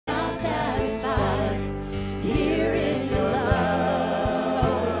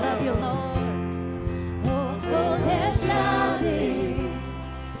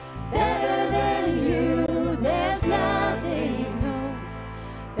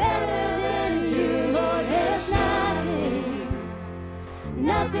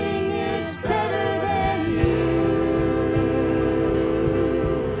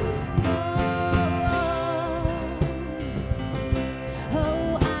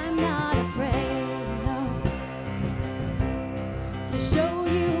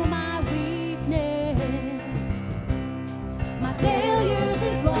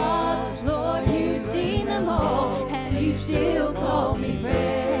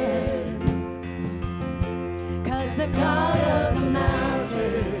the God of the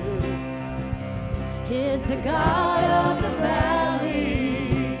mountain. He's the God of the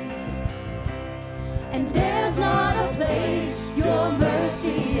valley. And there's not a place your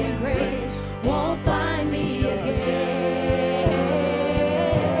mercy and grace won't find me again.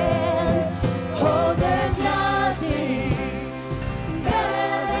 Oh, there's nothing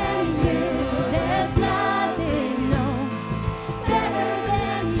better than you. There's nothing, no, better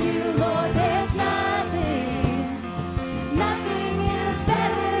than you, Lord. There's nothing. Nothing is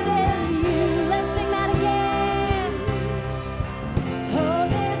better than you. Let's sing that again. Oh,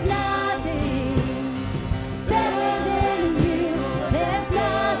 there's nothing better than you. There's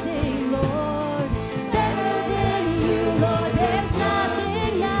nothing, Lord, better than you, Lord. There's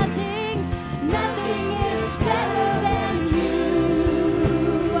nothing, nothing, nothing is better than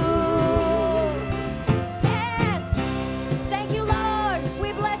you. Oh, yes. Thank you, Lord.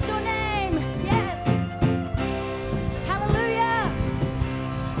 We bless your name. Yes. Hallelujah.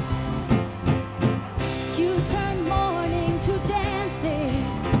 You turn mourning to dancing.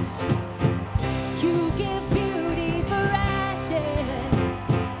 You give beauty for ashes.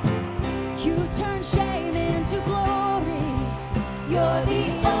 You turn shame into glory. You're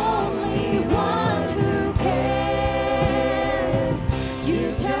the only one who can.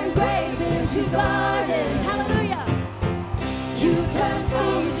 You turn graves into gardens. Hallelujah. You turn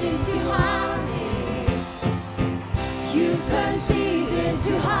seas into harmony. You turn seas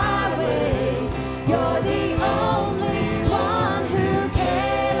into highways. You're the only one who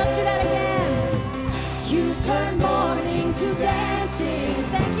can. Let's do that again. You turn mourning to dancing.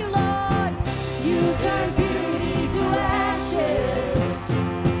 Thank you, Lord. You turn beauty to ashes.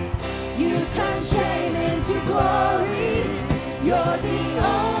 You turn shame into glory. You're the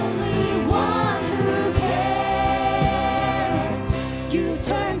only one who can. You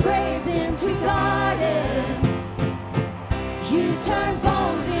turn graves into gardens. You turn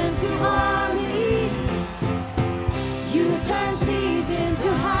bones into armies. You turn seas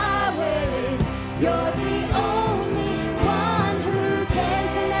into highways. You're the only one who can.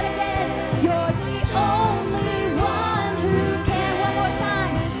 Sing that again. You're the only one who can. One more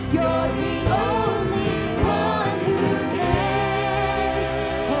time. You're the only one who can.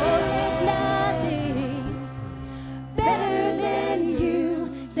 Oh, there's nothing better than you.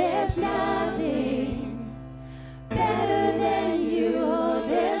 There's nothing better than you. Oh,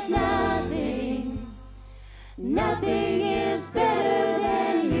 there's nothing. Nothing is better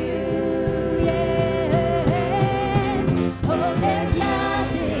than you. Yes. Oh, there's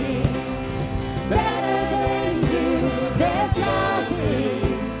nothing better than you. There's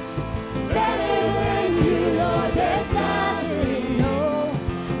nothing better than you, Lord. There's nothing, no,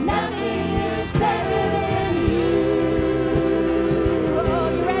 nothing is better than you.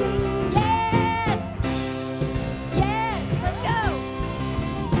 Oh, you ready? Yes. Yes, let's go.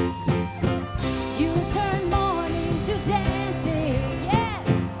 You turn mourning to dancing. Yes.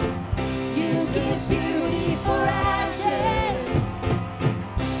 You give beauty for ashes.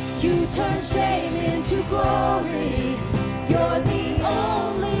 You turn shame into glory. You're the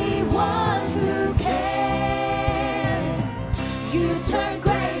only one who can. You turn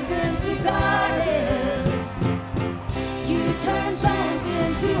graves into gardens. You turn bones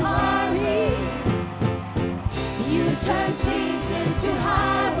into armies. You turn seas into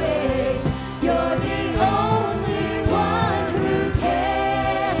highways. You're the only one who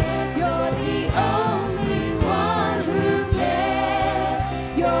can. You're the only one who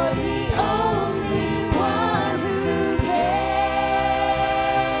can. You're the only one who can.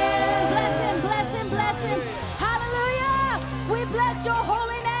 Bless him, bless him, bless him. Hallelujah. We bless your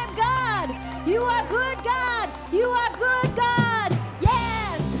holy name, God. You are good, God. You are good, God.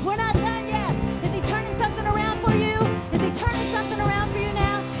 Yes. We're not done yet. Is he turning something around for you? Is he turning something around for you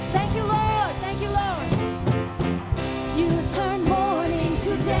now? Thank you, Lord. Thank you, Lord. You turn mourning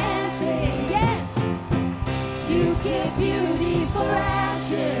to dancing. Yes. You give beauty for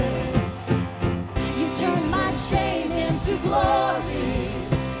ashes. You turn my shame into glory.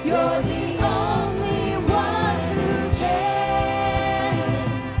 You're the only one who can.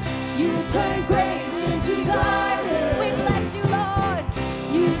 You turn graves into gardens. We bless you, Lord.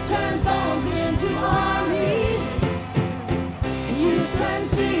 You turn bones into armies. You turn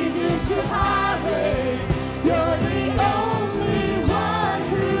seas into highways. You're the only one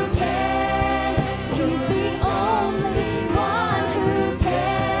who can. He's the only one who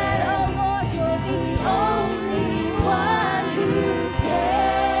can. Oh, Lord, you're the only one who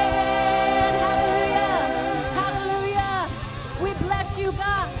can. Hallelujah. Hallelujah. We bless you,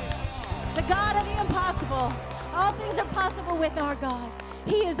 God. The God of the impossible. All things are possible with our God.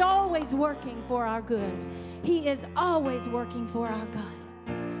 He is always working for our good. He is always working for our good.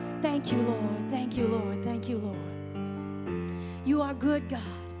 Thank you, Lord. Thank you, Lord. Thank you, Lord. You are good, God.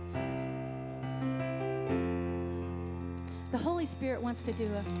 The Holy Spirit wants to do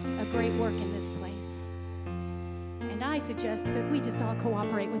a great work in this place. And I suggest that we just all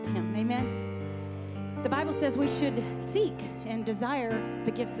cooperate with Him. Amen? The Bible says we should seek and desire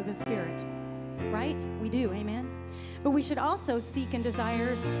the gifts of the Spirit. Right? We do. Amen? But we should also seek and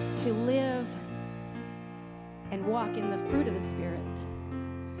desire to live and walk in the fruit of the Spirit.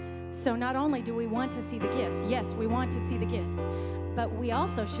 So not only do we want to see the gifts, yes, we want to see the gifts, but we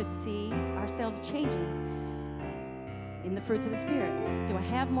also should see ourselves changing in the fruits of the Spirit. Do I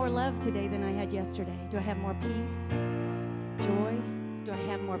have more love today than I had yesterday? Do I have more peace, joy? Do I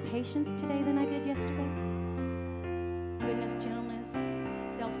have more patience today than I did yesterday? Goodness, gentleness,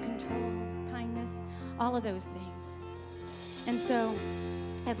 self-control, kindness, all of those things. And so,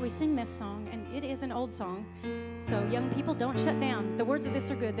 as we sing this song, and it is an old song, so young people, don't shut down. The words of this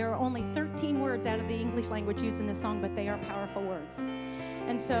are good. There are only 13 words out of the English language used in this song, but they are powerful words.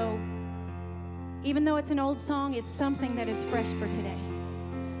 And so, even though it's an old song, it's something that is fresh for today.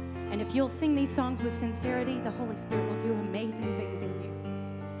 And if you'll sing these songs with sincerity, the Holy Spirit will do amazing things in you.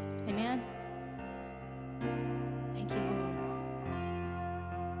 Amen? Thank you, Lord.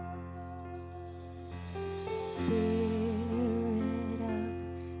 Spirit of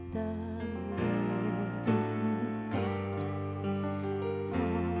the living God, fall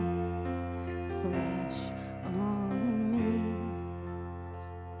fresh on me.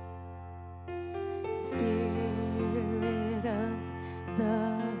 Spirit of the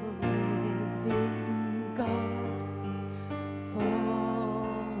living God, fall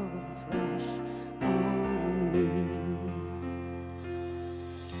fresh on me.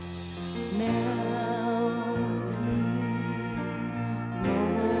 Melt me,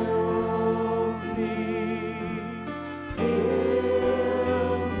 mold me,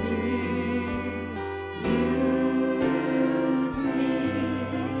 fill me, use me.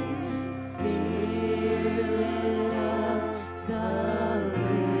 Spirit of the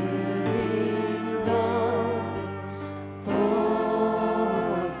living God,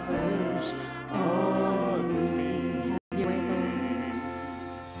 fall fresh on me. Have your way, Lord.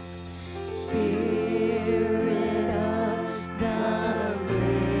 Spirit of the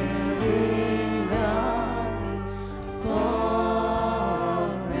living God, fall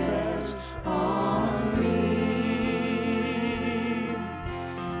fresh on me.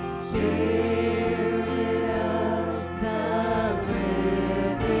 Spirit of the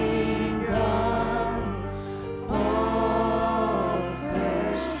living God, fall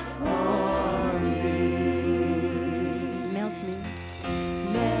fresh on me. Melt me.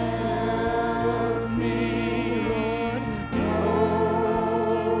 Melt me, Lord, mold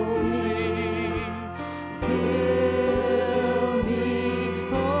me, fill me,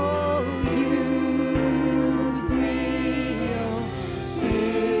 oh, use me, oh,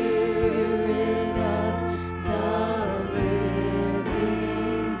 Spirit of the living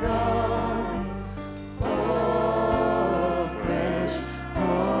God, fall fresh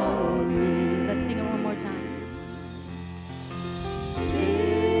on me. Let's sing it one more time.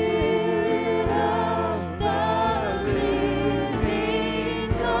 Spirit of the living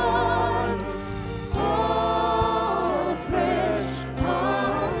God, fall fresh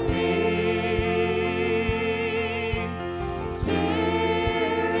on me. Spirit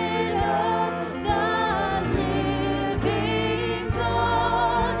of the living God,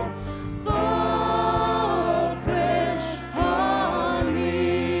 fall fresh on me.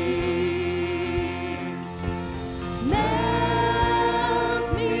 Melt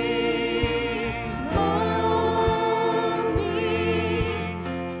me, mold me,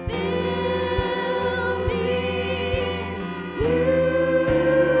 fill me,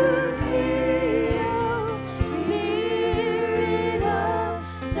 use me, oh, Spirit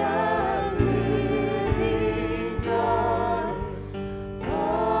of the living God,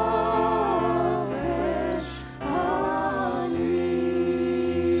 fall fresh on me.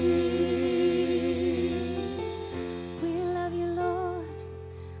 We love you, Lord.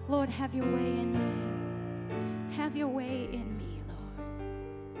 Lord, have your way in me. Have your way in me, Lord.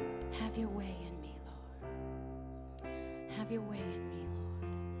 Have your way in me, Lord. Have your way in me,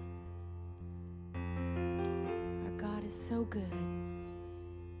 Lord. Our God is so good.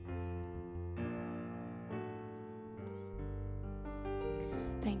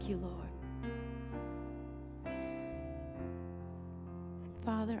 Thank you, Lord.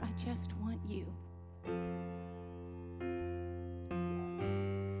 Father, I just want you.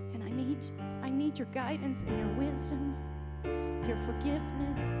 And I need your guidance and your wisdom, your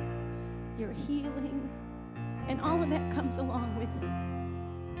forgiveness, your healing, And all of that comes along with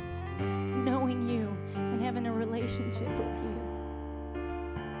knowing you and having a relationship with you.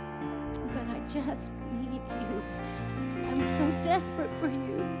 But I just need you. I'm so desperate for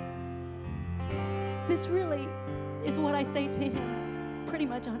you. This really is what I say to him pretty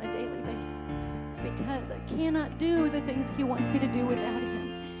much on a daily basis, because I cannot do the things he wants me to do without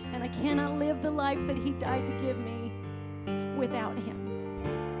him. And I cannot live the life that he died to give me without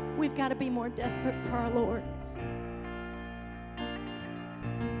him. We've got to be more desperate for our Lord.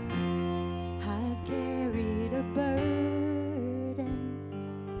 I've carried a burden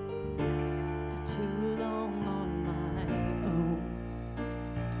for too long on my own.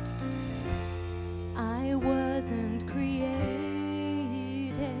 I wasn't created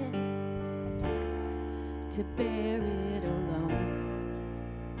to bear it alone.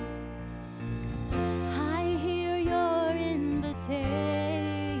 I hear your invitation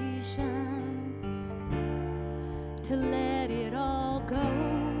to let it all go.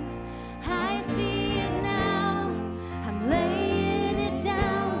 I see it now, I'm laying it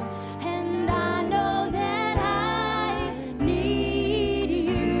down, and I know that I need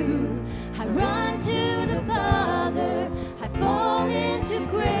you. I run to the Father, I fall into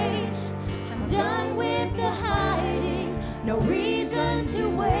grace. I'm done with the hiding, no reason to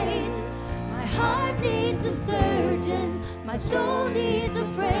wait. My heart needs a surgeon, my soul needs a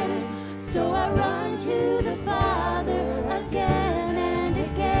friend. So I run to the Father again and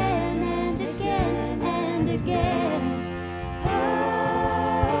again and again and again. Oh,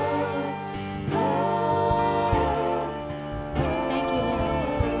 oh, thank you, Lord.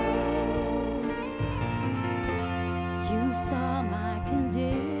 You saw my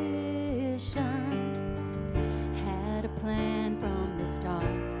condition, had a plan from the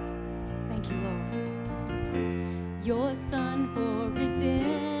start. Thank you, Lord. Your Son for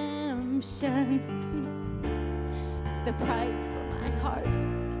redemption, the price for my heart.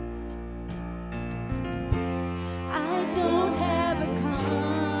 I don't have a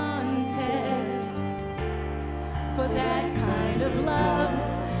context for that kind of love.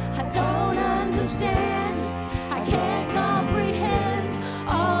 I don't understand, I can't comprehend.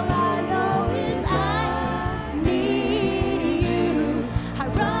 All I know is I need you. I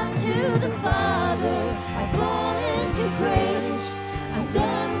run to the Father, I fall into grace. I'm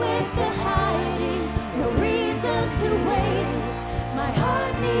done with the hiding, no reason to wait. My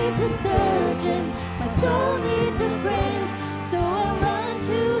heart needs a surgeon, my soul needs a friend. So I run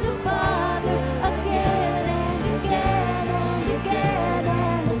to the Father again and again and again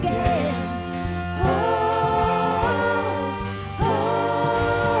and again. Oh,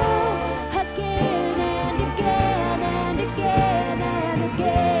 oh, again and again and again and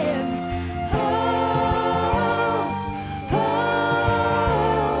again. Oh, oh,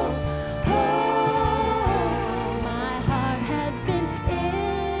 oh, my heart has been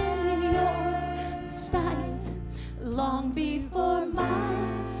in your sight long before my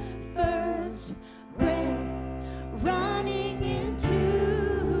first breath. Running into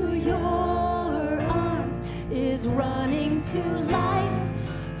your arms is running to life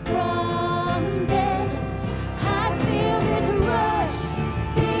from death. I feel this rush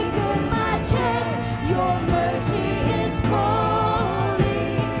deep in my chest. Your mercy is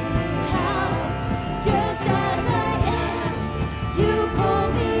calling out. Just as I am, you pull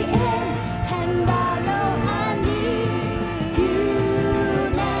me in, and I know I need you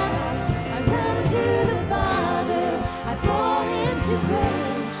now. I run to the Father, I fall into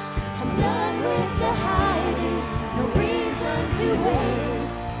grace. I'm done with the hiding, no reason to wait.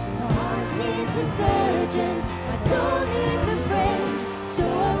 My heart needs a surgeon, my soul needs a friend. So I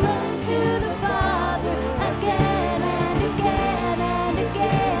run to the Father again and again and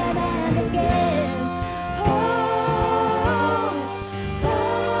again and again. Oh, oh,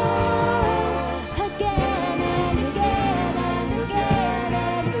 again and again and again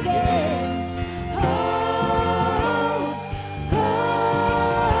and again. Oh, oh,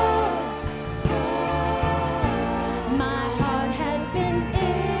 oh. My heart has been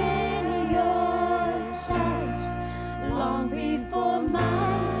in your sights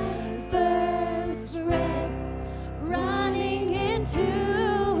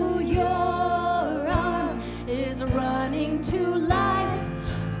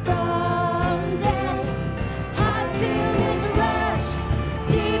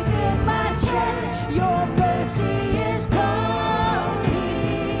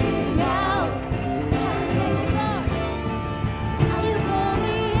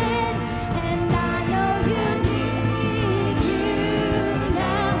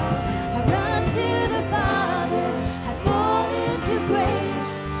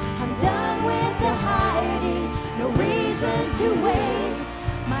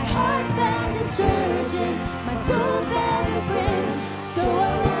searching, my soul found a friend. So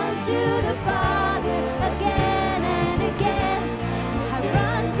I run to the Father again and again. I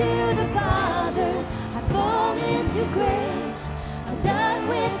run to the Father, I fall into grace. I'm done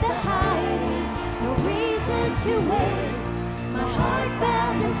with the hiding, no reason to wait. My heart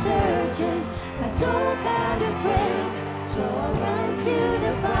found a surgeon, my soul found a friend. So I run to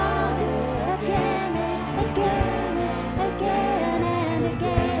the Father again and again and again and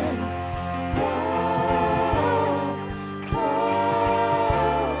again. Oh, oh,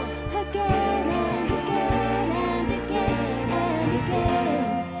 again and again and again and again.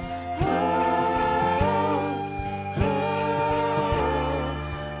 Oh, oh,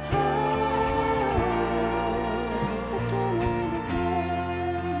 oh, again and again.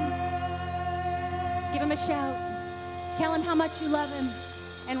 Give him a shout. Tell him how much you love him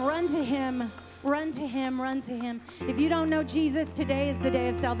and run to him. Run to him, run to him. If you don't know Jesus, today is the day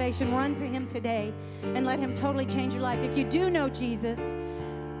of salvation. Run to him today and let him totally change your life. If you do know Jesus,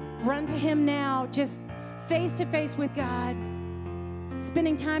 run to him now, just face to face with God,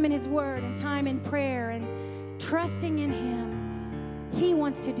 spending time in his word and time in prayer and trusting in him. He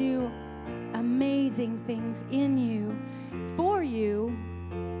wants to do amazing things in you, for you,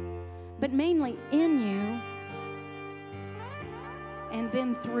 but mainly in you, and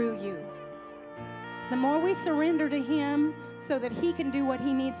then through you. The more we surrender to him so that he can do what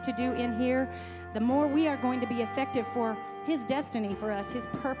he needs to do in here, the more we are going to be effective for his destiny for us, his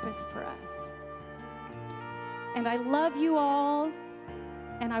purpose for us. And I love you all,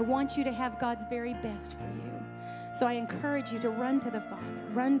 and I want you to have God's very best for you. So I encourage you to run to the Father,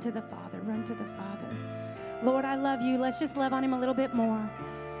 run to the Father, run to the Father. Lord, I love you. Let's just love on him a little bit more.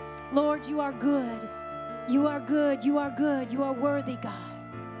 Lord, you are good. You are good. You are good. You are worthy, God.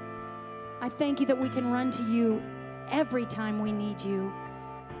 I thank you that we can run to you every time we need you,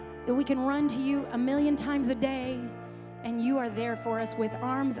 that we can run to you 1,000,000 times a day, and you are there for us with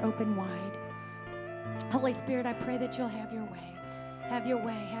arms open wide. Holy Spirit, I pray that you'll have your way. Have your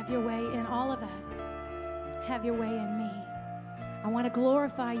way. Have your way in all of us. Have your way in me. I want to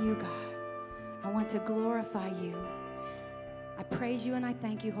glorify you, God. I want to glorify you. I praise you and I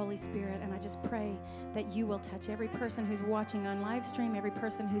thank you, Holy Spirit, and I just pray that you will touch every person who's watching on live stream, every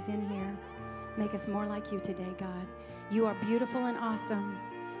person who's in here. Make us more like you today, God. You are beautiful and awesome.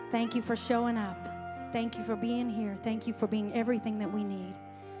 Thank you for showing up. Thank you for being here. Thank you for being everything that we need.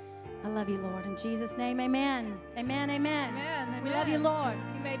 I love you, Lord. In Jesus' name, amen. Amen, amen. Amen. We love you, Lord.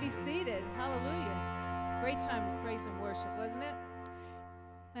 You may be seated. Hallelujah. Great time of praise and worship, wasn't it?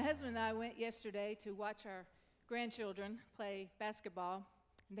 My husband and I went yesterday to watch our grandchildren play basketball,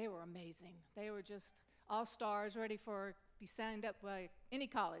 and they were amazing. They were just all stars, ready for be signed up by any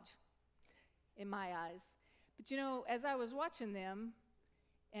college, in my eyes. But you know, as I was watching them,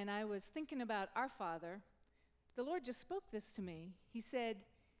 and I was thinking about our Father, the Lord just spoke this to me. He said,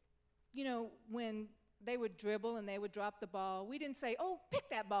 you know, when they would dribble and they would drop the ball, we didn't say, oh, pick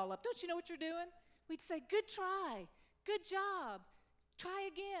that ball up. Don't you know what you're doing? We'd say, good try, good job, try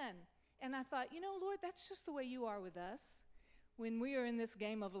again. And I thought, you know, Lord, that's just the way you are with us. When we are in this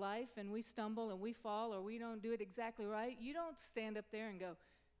game of life and we stumble and we fall or we don't do it exactly right, you don't stand up there and go,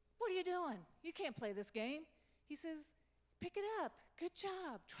 what are you doing? You can't play this game. He says, pick it up, good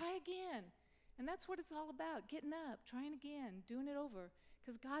job, try again. And that's what it's all about, getting up, trying again, doing it over.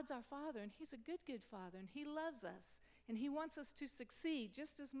 Because God's our Father, and he's a good, good Father, and he loves us. And he wants us to succeed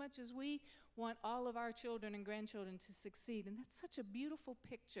just as much as we want all of our children and grandchildren to succeed. And that's such a beautiful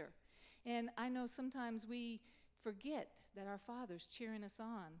picture. And I know sometimes we forget that our Father's cheering us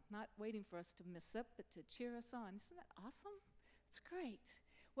on, not waiting for us to mess up, but to cheer us on. Isn't that awesome? It's great.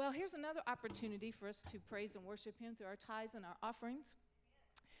 Well, here's another opportunity for us to praise and worship him through our tithes and our offerings.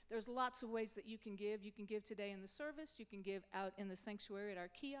 There's lots of ways that you can give. You can give today in the service. You can give out in the sanctuary at our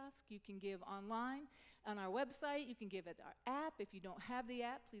kiosk. You can give online on our website. You can give at our app. If you don't have the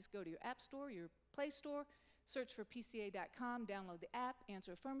app, please go to your app store, your Play Store, search for PCA.com, download the app,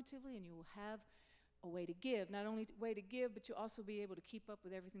 answer affirmatively, and you will have a way to give. Not only a way to give, but you'll also be able to keep up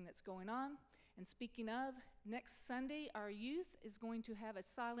with everything that's going on. And speaking of, next Sunday, our youth is going to have a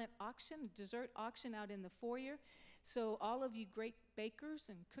silent auction, a dessert auction out in the foyer. So all of you great bakers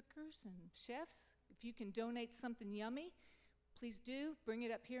and cookers and chefs, if you can donate something yummy, please do. Bring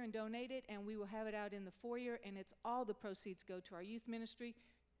it up here and donate it, and we will have it out in the foyer, and it's all the proceeds go to our youth ministry.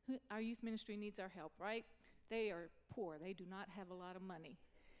 Our youth ministry needs our help, right? They are poor. They do not have a lot of money.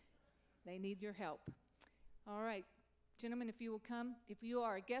 They need your help. All right. Gentlemen, if you will come. If you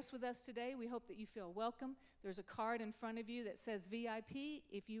are a guest with us today, we hope that you feel welcome. There's a card in front of you that says VIP.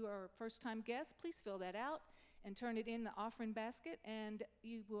 If you are a first-time guest, please fill that out. and turn it in the offering basket, and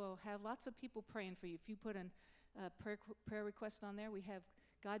you will have lots of people praying for you. If you put a prayer request on there, we have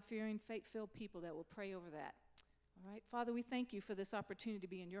God-fearing, faith-filled people that will pray over that. All right, Father, we thank you for this opportunity to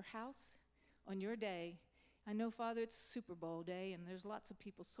be in your house on your day. I know, Father, it's Super Bowl day, and there's lots of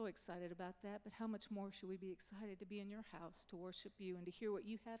people so excited about that, but how much more should we be excited to be in your house to worship you and to hear what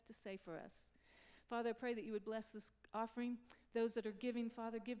you have to say for us? Father, I pray that you would bless this offering. Those that are giving,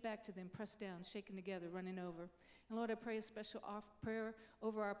 Father, give back to them, pressed down, shaken together, running over. And Lord, I pray a special prayer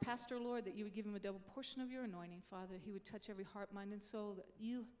over our pastor, Lord, that you would give him a double portion of your anointing, Father. He would touch every heart, mind, and soul that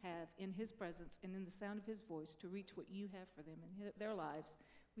you have in his presence and in the sound of his voice to reach what you have for them in their lives.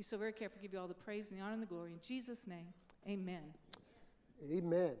 We so very carefully give you all the praise and the honor and the glory. In Jesus' name, amen.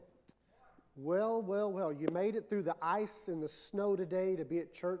 Amen. Well, well, well. You made it through the ice and the snow today to be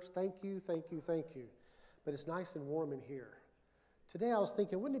at church. Thank you, thank you, thank you. But it's nice and warm in here. Today I was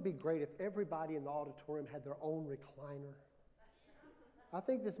thinking, wouldn't it be great if everybody in the auditorium had their own recliner? I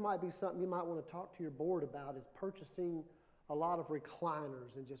think this might be something you might want to talk to your board about, is purchasing a lot of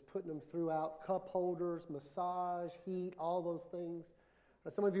recliners and just putting them throughout, cup holders, massage, heat, all those things.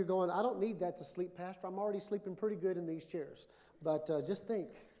 Some of you are going, I don't need that to sleep, Pastor. I'm already sleeping pretty good in these chairs. But just think,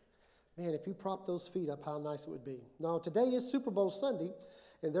 man, if you prop those feet up, how nice it would be. Now, today is Super Bowl Sunday,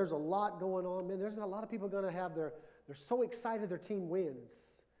 and there's a lot going on. Man, there's a lot of people going to have they're so excited their team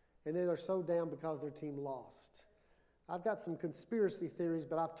wins, and then they're so down because their team lost. I've got some conspiracy theories,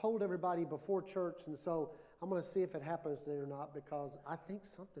 but I've told everybody before church, and so I'm going to see if it happens today or not, because I think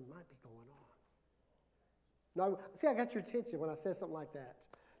something might be going on. No, see, I got your attention when I said something like that.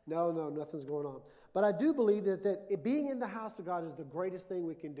 No, nothing's going on. But I do believe that being in the house of God is the greatest thing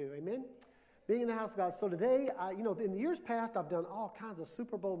we can do. Amen? Being in the house of God. So today, in the years past, I've done all kinds of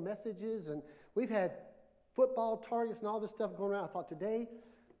Super Bowl messages, and we've had football targets and all this stuff going around. I thought today,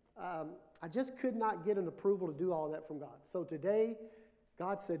 I just could not get an approval to do all that from God. So today,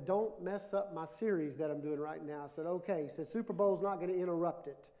 God said, don't mess up my series that I'm doing right now. I said, okay. He said, Super Bowl's not going to interrupt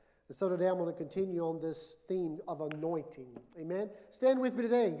it. And so today I'm going to continue on this theme of anointing. Amen? Stand with me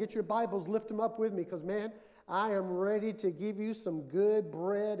today. Get your Bibles, lift them up with me, because, man, I am ready to give you some good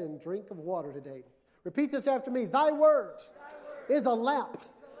bread and drink of water today. Repeat this after me. Thy word is a lamp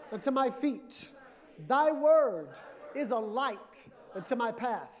unto my feet. Thy word is a light unto my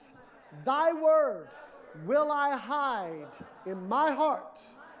path. Thy word will I hide in my heart,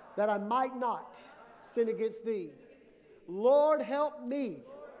 that I might not sin against thee. Lord, help me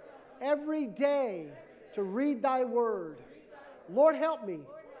every day to read thy word. Lord, help me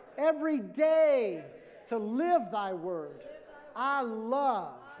every day to live thy word. I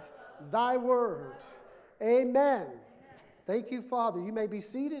love thy word. Amen. Thank you, Father. You may be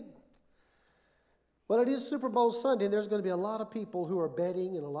seated. Well, it is Super Bowl Sunday, and there's going to be a lot of people who are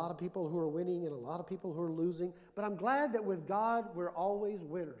betting, and a lot of people who are winning, and a lot of people who are losing. But I'm glad that with God, we're always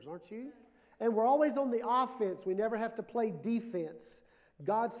winners, aren't you? And we're always on the offense. We never have to play defense.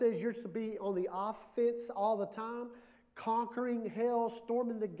 God says you're to be on the offense all the time, conquering hell,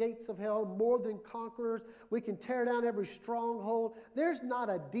 storming the gates of hell, more than conquerors. We can tear down every stronghold. There's not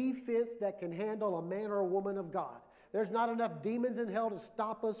a defense that can handle a man or a woman of God. There's not enough demons in hell to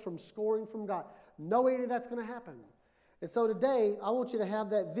stop us from scoring from God. No way that's going to happen. And so today, I want you to have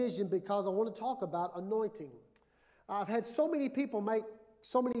that vision, because I want to talk about anointing. I've had so many people make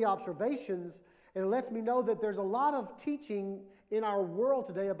so many observations, and it lets me know that there's a lot of teaching in our world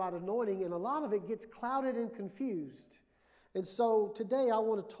today about anointing, and a lot of it gets clouded and confused. And so today I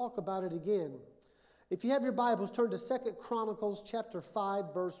want to talk about it again. If you have your Bibles, turn to 2 Chronicles chapter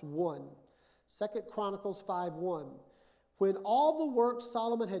 5, verse 1. 2 Chronicles 5:1. When all the work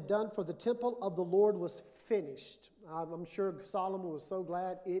Solomon had done for the temple of the Lord was finished. I'm sure Solomon was so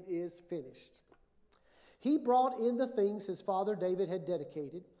glad it is finished. He brought in the things his father David had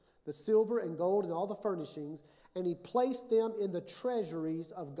dedicated, the silver and gold and all the furnishings, and he placed them in the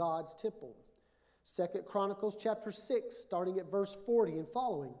treasuries of God's temple. 2 Chronicles chapter 6, starting at verse 40 and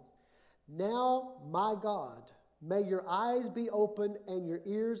following. Now, my God, may your eyes be open and your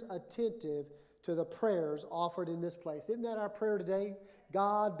ears attentive to the prayers offered in this place. Isn't that our prayer today?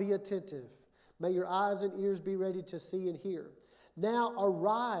 God, be attentive. May your eyes and ears be ready to see and hear. Now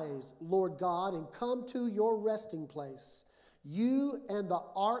arise, Lord God, and come to your resting place, you and the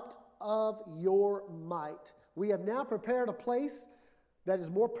ark of your might. We have now prepared a place that is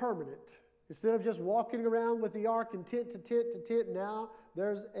more permanent. Instead of just walking around with the ark and tent to tent to tent, now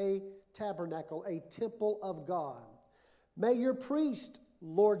there's a tabernacle, a temple of God. May your priest,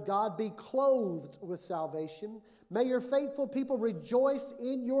 Lord God, be clothed with salvation. May your faithful people rejoice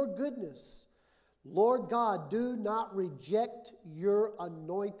in your goodness. Lord God, do not reject your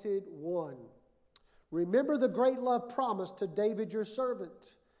anointed one. Remember the great love promised to David your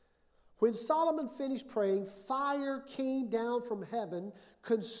servant. When Solomon finished praying, fire came down from heaven,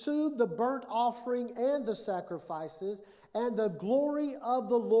 consumed the burnt offering and the sacrifices, and the glory of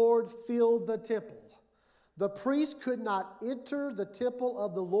the Lord filled the temple. The priest could not enter the temple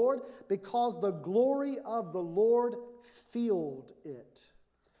of the Lord because the glory of the Lord filled it.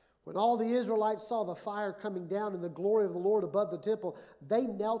 When all the Israelites saw the fire coming down and the glory of the Lord above the temple, they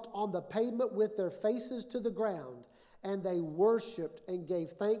knelt on the pavement with their faces to the ground, and they worshiped and gave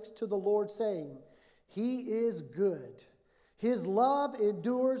thanks to the Lord, saying, He is good. His love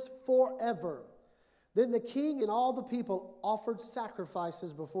endures forever. Then the king and all the people offered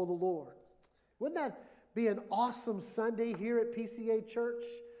sacrifices before the Lord. Wouldn't that be an awesome Sunday here at PCA Church?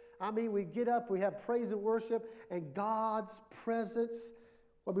 I mean, we get up, we have praise and worship, and God's presence.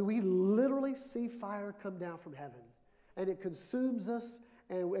 I mean, we literally see fire come down from heaven, and it consumes us,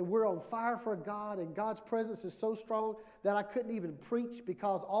 and we're on fire for God, and God's presence is so strong that I couldn't even preach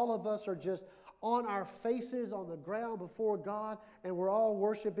because all of us are just on our faces on the ground before God, and we're all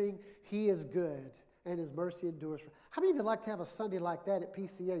worshiping. He is good, and His mercy endures. How many of you like to have a Sunday like that at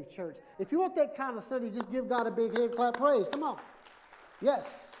PCA Church? If you want that kind of Sunday, just give God a big hand clap praise. Come on.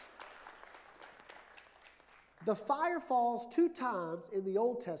 Yes. The fire falls 2 times in the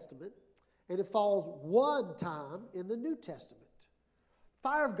Old Testament, and it falls 1 time in the New Testament.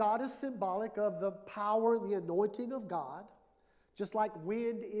 Fire of God is symbolic of the power and the anointing of God, just like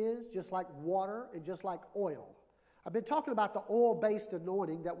wind is, just like water, and just like oil. I've been talking about the oil-based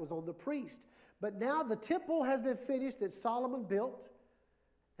anointing that was on the priest. But now the temple has been finished that Solomon built,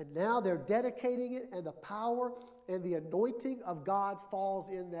 and now they're dedicating it, and the power and the anointing of God falls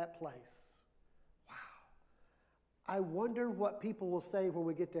in that place. I wonder what people will say when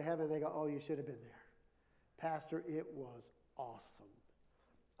we get to heaven. They go, oh, you should have been there. Pastor, it was awesome.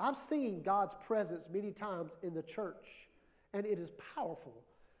 I've seen God's presence many times in the church, and it is powerful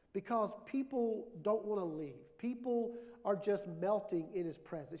because people don't want to leave. People are just melting in His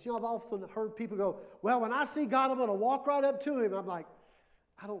presence. You know, I've often heard people go, well, when I see God, I'm going to walk right up to Him. I'm like,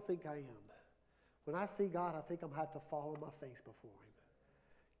 I don't think I am. When I see God, I think I'm going to have to fall on my face before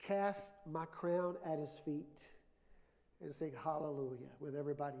Him, cast my crown at His feet, and sing hallelujah with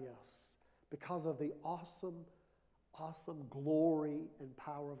everybody else because of the awesome, awesome glory and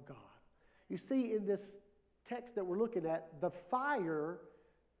power of God. You see, in this text that we're looking at, the fire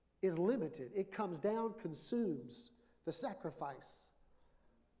is limited. It comes down, consumes the sacrifice.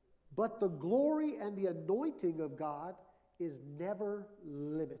 But the glory and the anointing of God is never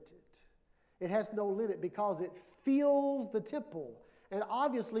limited. It has no limit because it fills the temple. And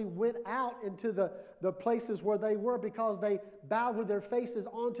obviously went out into the places where they were because they bowed with their faces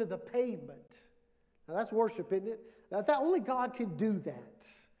onto the pavement. Now that's worship, isn't it? That only God can do that.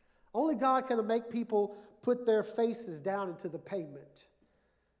 Only God can make people put their faces down into the pavement.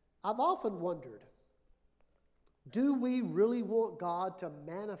 I've often wondered, do we really want God to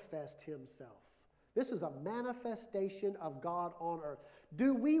manifest Himself? This is a manifestation of God on earth.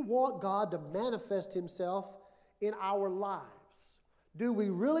 Do we want God to manifest Himself in our lives? Do we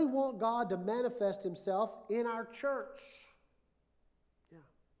really want God to manifest Himself in our church? Yeah.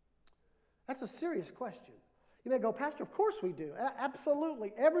 That's a serious question. You may go, Pastor, of course we do.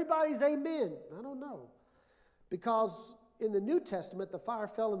 Absolutely. Everybody's amen. I don't know. Because in the New Testament, the fire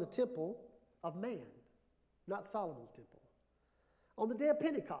fell in the temple of man, not Solomon's temple. On the day of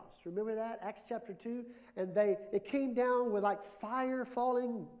Pentecost, remember that? Acts chapter 2. And it came down with like fire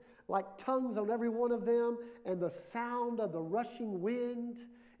falling like tongues on every one of them, and the sound of the rushing wind.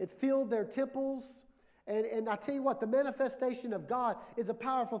 It filled their temples. And I tell you what, the manifestation of God is a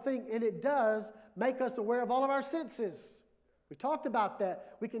powerful thing, and it does make us aware of all of our senses. We talked about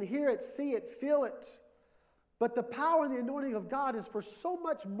that. We can hear it, see it, feel it. But the power and the anointing of God is for so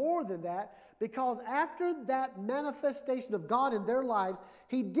much more than that, because after that manifestation of God in their lives,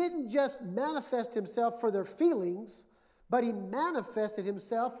 He didn't just manifest Himself for their feelings, but He manifested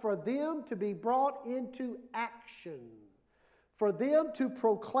Himself for them to be brought into action, for them to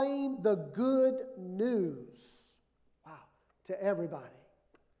proclaim the good news. Wow, to everybody.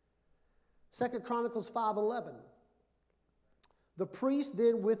 2 Chronicles 5:11. The priests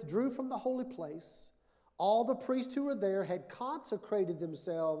then withdrew from the holy place. All the priests who were there had consecrated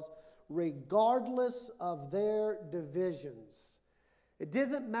themselves regardless of their divisions. It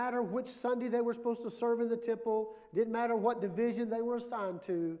didn't matter which Sunday they were supposed to serve in the temple. It didn't matter what division they were assigned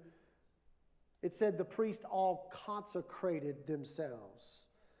to. It said the priests all consecrated themselves.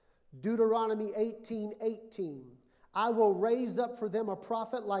 Deuteronomy 18:18. I will raise up for them a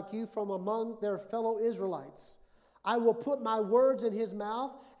prophet like you from among their fellow Israelites. I will put my words in his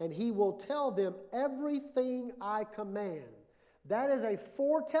mouth, and he will tell them everything I command. That is a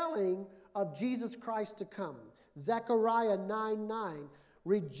foretelling of Jesus Christ to come. Zechariah 9:9.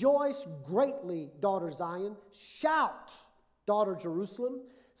 Rejoice greatly, daughter Zion. Shout, daughter Jerusalem.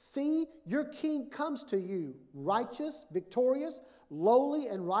 See, your king comes to you, righteous, victorious, lowly,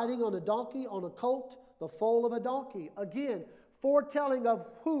 and riding on a donkey, on a colt, the foal of a donkey. Again, foretelling of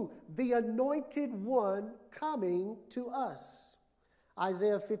who? The anointed one coming to us.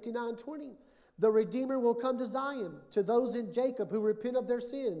 Isaiah 59:20. The Redeemer will come to Zion, to those in Jacob who repent of their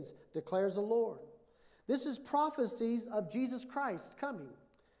sins, declares the Lord. This is prophecies of Jesus Christ coming.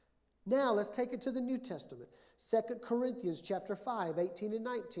 Now let's take it to the New Testament. 2 Corinthians chapter 5, 18 and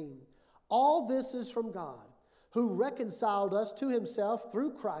 19. All this is from God, who reconciled us to himself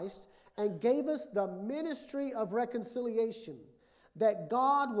through Christ and gave us the ministry of reconciliation, that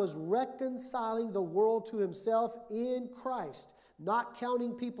God was reconciling the world to himself in Christ, not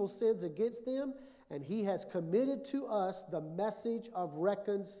counting people's sins against them, and he has committed to us the message of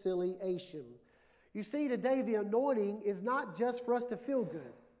reconciliation. You see, today the anointing is not just for us to feel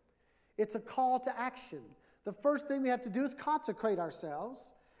good. It's a call to action. The first thing we have to do is consecrate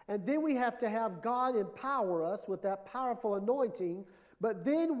ourselves, and then we have to have God empower us with that powerful anointing. But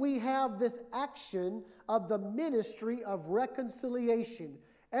then we have this action of the ministry of reconciliation.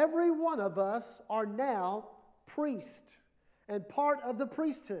 Every one of us are now priests and part of the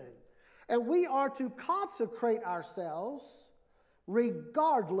priesthood. And we are to consecrate ourselves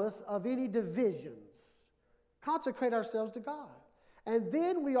regardless of any divisions. Consecrate ourselves to God. And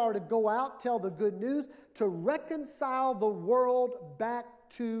then we are to go out, tell the good news, to reconcile the world back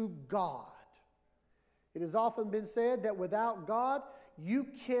to God. It has often been said that without God, you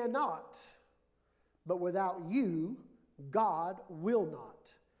cannot, but without you, God will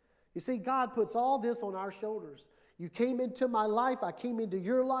not. You see, God puts all this on our shoulders. You came into my life, I came into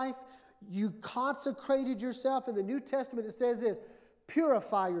your life, you consecrated yourself. In the New Testament it says this,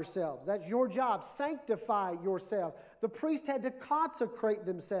 purify yourselves. That's your job. Sanctify yourselves. The priest had to consecrate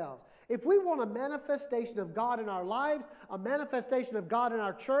themselves. If we want a manifestation of God in our lives, a manifestation of God in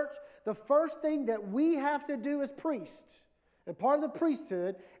our church, the first thing that we have to do as priests, and part of the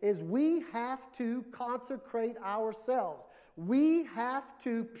priesthood, is we have to consecrate ourselves. We have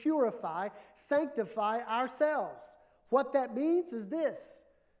to purify, sanctify ourselves. What that means is this: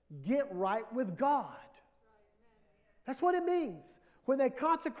 get right with God. That's what it means. When they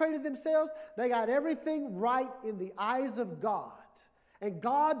consecrated themselves, they got everything right in the eyes of God. And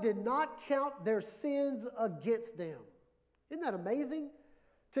God did not count their sins against them. Isn't that amazing?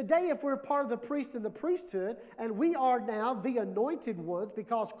 Today, if we're part of the priest and the priesthood, and we are now the anointed ones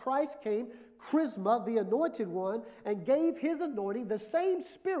because Christ came, Charisma, the anointed one, and gave his anointing, the same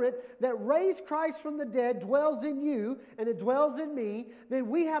Spirit that raised Christ from the dead dwells in you and it dwells in me, then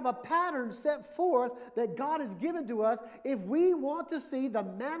we have a pattern set forth that God has given to us if we want to see the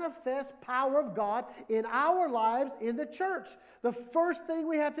manifest power of God in our lives in the church. The first thing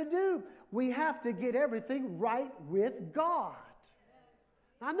we have to do, we have to get everything right with God.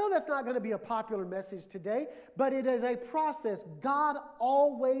 I know that's not going to be a popular message today, but it is a process. God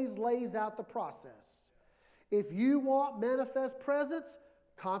always lays out the process. If you want manifest presence,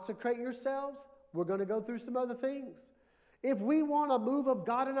 consecrate yourselves. We're going to go through some other things. If we want a move of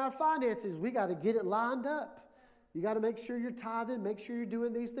God in our finances, we got to get it lined up. You got to make sure you're tithing, make sure you're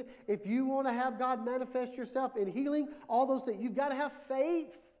doing these things. If you want to have God manifest yourself in healing, all those things, you've got to have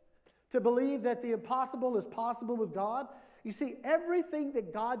faith to believe that the impossible is possible with God. You see, everything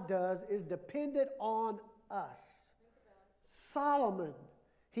that God does is dependent on us. Solomon,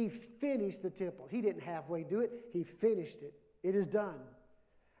 he finished the temple. He didn't halfway do it. He finished it. It is done.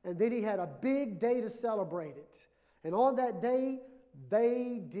 And then he had a big day to celebrate it. And on that day,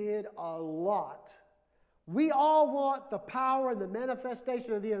 they did a lot. We all want the power and the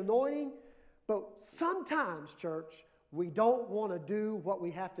manifestation of the anointing, but sometimes, church, we don't want to do what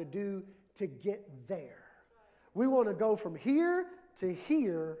we have to do to get there. We want to go from here to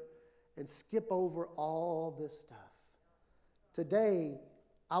here and skip over all this stuff. Today,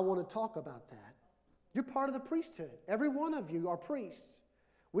 I want to talk about that. You're part of the priesthood. Every one of you are priests.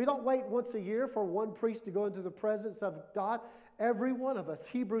 We don't wait once a year for one priest to go into the presence of God. Every one of us,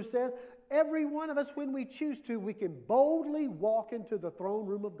 Hebrews says, every one of us, when we choose to, we can boldly walk into the throne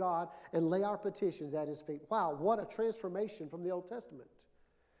room of God and lay our petitions at his feet. Wow, what a transformation from the Old Testament.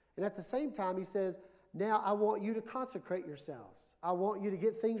 And at the same time, he says, now I want you to consecrate yourselves. I want you to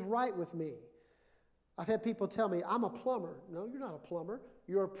get things right with me. I've had people tell me, I'm a plumber. No, you're not a plumber.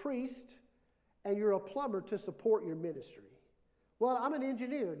 You're a priest, and you're a plumber to support your ministry. Well, I'm an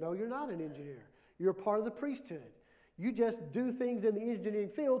engineer. No, you're not an engineer. You're part of the priesthood. You just do things in the engineering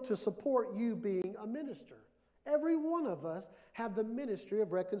field to support you being a minister. Every one of us have the ministry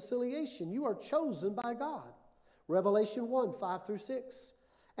of reconciliation. You are chosen by God. Revelation 1, 5 through 6.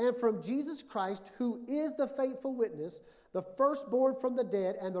 And from Jesus Christ, who is the faithful witness, the firstborn from the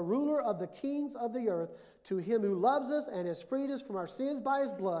dead, and the ruler of the kings of the earth, to him who loves us and has freed us from our sins by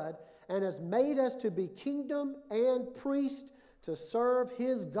his blood, and has made us to be kingdom and priest, to serve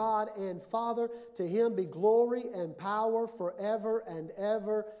his God and Father. To him be glory and power forever and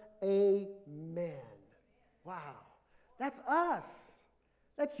ever. Amen. Wow. That's us.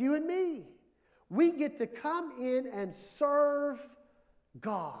 That's you and me. We get to come in and serve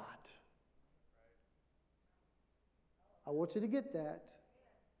God. I want you to get that.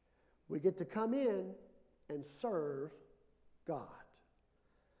 We get to come in and serve God.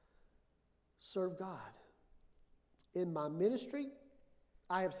 Serve God. In my ministry,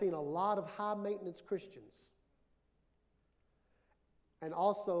 I have seen a lot of high-maintenance Christians, and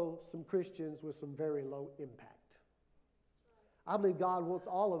also some Christians with some very low impact. I believe God wants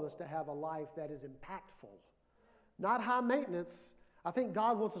all of us to have a life that is impactful, not high maintenance. I think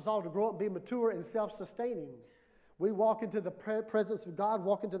God wants us all to grow up and be mature and self-sustaining. We walk into the presence of God,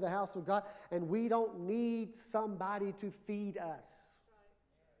 walk into the house of God, and we don't need somebody to feed us.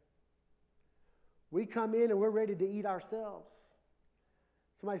 We come in and we're ready to eat ourselves.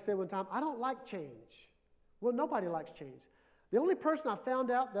 Somebody said one time, I don't like change. Well, nobody likes change. The only person I found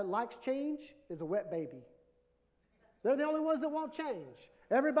out that likes change is a wet baby. They're the only ones that won't change.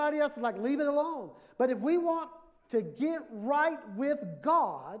 Everybody else is like, leave it alone. But if we want to get right with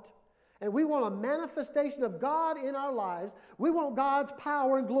God, and we want a manifestation of God in our lives, we want God's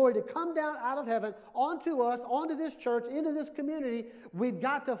power and glory to come down out of heaven onto us, onto this church, into this community, we've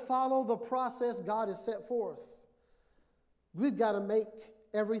got to follow the process God has set forth. We've got to make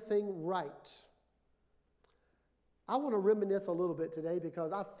everything right. I want to reminisce a little bit today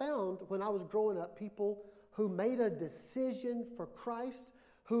because I found when I was growing up people who made a decision for Christ,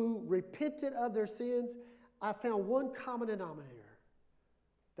 who repented of their sins. I found one common denominator.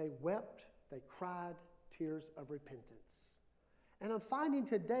 They wept, they cried tears of repentance. And I'm finding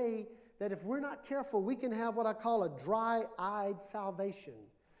today that if we're not careful, we can have what I call a dry-eyed salvation.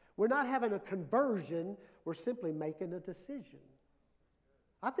 We're not having a conversion, we're simply making a decision.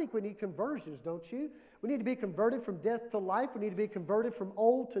 I think we need conversions, don't you? We need to be converted from death to life. We need to be converted from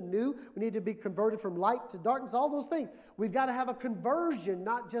old to new. We need to be converted from light to darkness, all those things. We've got to have a conversion,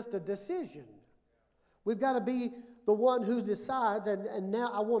 not just a decision. We've got to be the one who decides, and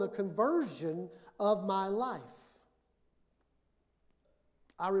now I want a conversion of my life.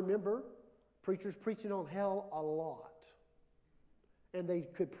 I remember preachers preaching on hell a lot, and they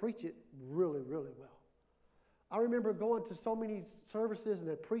could preach it really, really well. I remember going to so many services and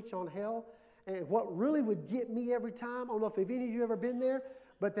they'd preach on hell, and what really would get me every time, I don't know if any of you ever been there,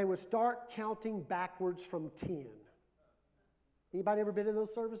 but they would start counting backwards from 10. Anybody ever been in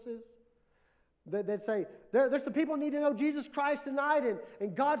those services? They'd say, there's some people who need to know Jesus Christ tonight,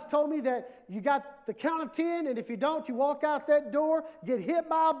 and God's told me that you got the count of 10, and if you don't, you walk out that door, get hit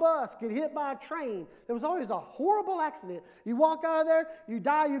by a bus, get hit by a train. There was always a horrible accident. You walk out of there, you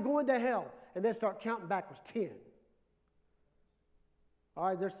die, you're going to hell. And then start counting backwards, 10. All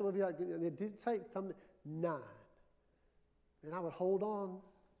right, there's some of you, they did say something, 9. And I would hold on,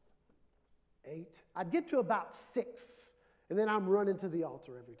 8. I'd get to about 6, and then I'm running to the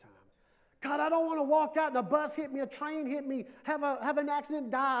altar every time. God, I don't want to walk out and a bus hit me, a train hit me, have an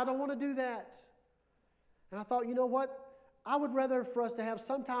accident, die. I don't want to do that. And I thought, you know what? I would rather for us to have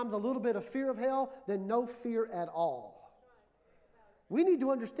sometimes a little bit of fear of hell than no fear at all. We need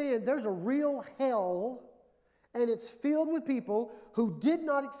to understand there's a real hell, and it's filled with people who did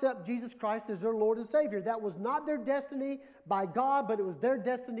not accept Jesus Christ as their Lord and Savior. That was not their destiny by God, but it was their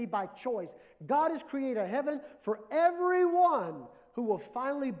destiny by choice. God has created a heaven for everyone who will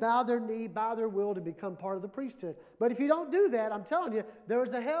finally bow their knee, bow their will to become part of the priesthood. But if you don't do that, I'm telling you,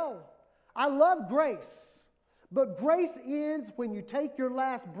 there's a hell. I love grace, but grace ends when you take your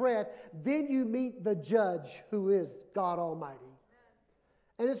last breath, then you meet the judge who is God Almighty.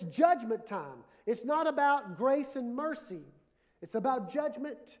 And it's judgment time. It's not about grace and mercy. It's about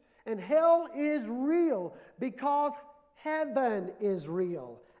judgment. And hell is real because heaven is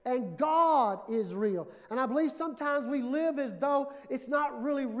real. And God is real. And I believe sometimes we live as though it's not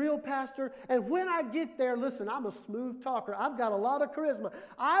really real, Pastor. And when I get there, listen, I'm a smooth talker. I've got a lot of charisma.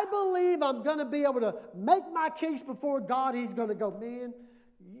 I believe I'm going to be able to make my case before God. He's going to go, man,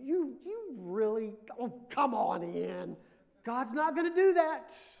 you really, oh, come on in. God's not going to do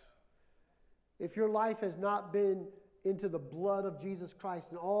that. If your life has not been into the blood of Jesus Christ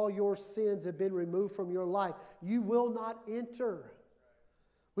and all your sins have been removed from your life, you will not enter.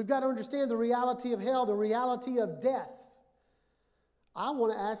 We've got to understand the reality of hell, the reality of death. I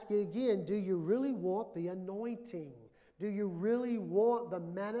want to ask you again, do you really want the anointing? Do you really want the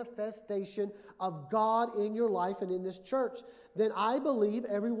manifestation of God in your life and in this church? Then I believe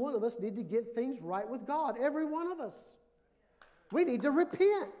every one of us need to get things right with God. Every one of us. We need to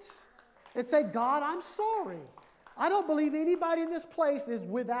repent and say, God, I'm sorry. I don't believe anybody in this place is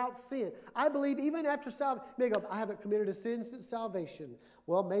without sin. I believe even after salvation, you may go, I haven't committed a sin since salvation.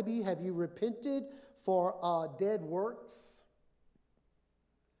 Well, maybe have you repented for dead works?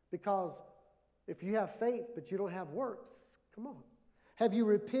 Because if you have faith but you don't have works, come on. Have you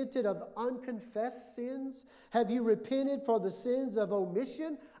repented of unconfessed sins? Have you repented for the sins of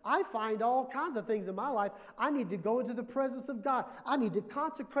omission? I find all kinds of things in my life. I need to go into the presence of God. I need to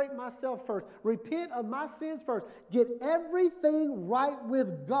consecrate myself first. Repent of my sins first. Get everything right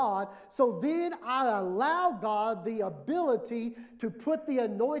with God. So then I allow God the ability to put the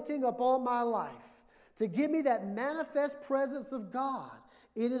anointing upon my life. To give me that manifest presence of God.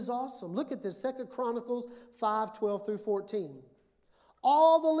 It is awesome. Look at this, 2 Chronicles 5:12 through 14.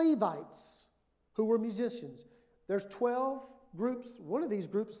 All the Levites who were musicians, there's 12 groups. One of these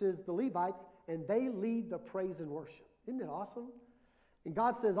groups is the Levites, and they lead the praise and worship. Isn't that awesome? And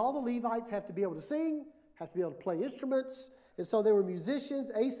God says all the Levites have to be able to sing, have to be able to play instruments. And so they were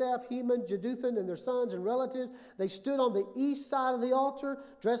musicians, Asaph, Heman, Jeduthun, and their sons and relatives. They stood on the east side of the altar,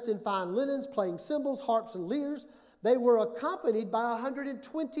 dressed in fine linens, playing cymbals, harps, and lyres. They were accompanied by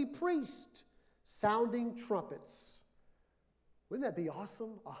 120 priests sounding trumpets. Wouldn't that be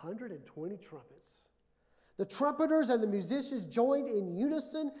awesome? 120 trumpets. The trumpeters and the musicians joined in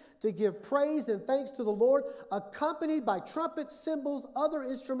unison to give praise and thanks to the Lord, accompanied by trumpets, cymbals, other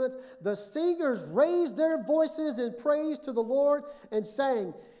instruments. The singers raised their voices in praise to the Lord and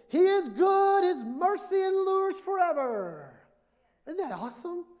sang, He is good, His mercy endures forever. Isn't that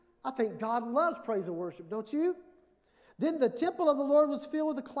awesome? I think God loves praise and worship, don't you? Then the temple of the Lord was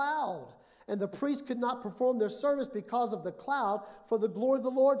filled with a cloud, and the priests could not perform their service because of the cloud, for the glory of the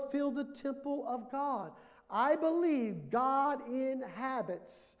Lord filled the temple of God. I believe God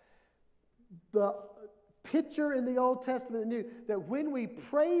inhabits the picture in the Old Testament and New, that when we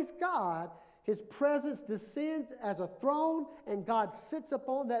praise God, His presence descends as a throne, and God sits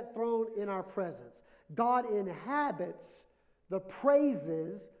upon that throne in our presence. God inhabits the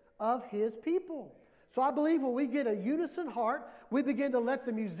praises of His people. So I believe when we get a unison heart, we begin to let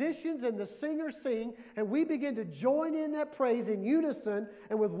the musicians and the singers sing, and we begin to join in that praise in unison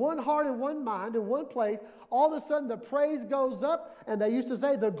and with one heart and one mind in one place. All of a sudden the praise goes up, and they used to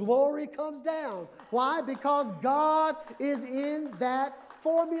say the glory comes down. Why? Because God is in that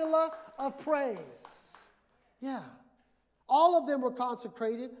formula of praise. Yeah. All of them were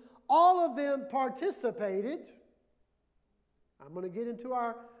consecrated. All of them participated. I'm going to get into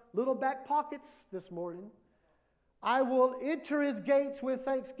our little back pockets this morning. I will enter His gates with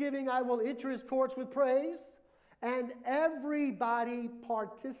thanksgiving. I will enter His courts with praise. And everybody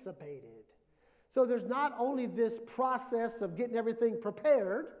participated. So there's not only this process of getting everything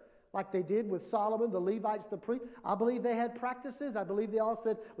prepared, like they did with Solomon, the Levites, the priests. I believe they had practices. I believe they all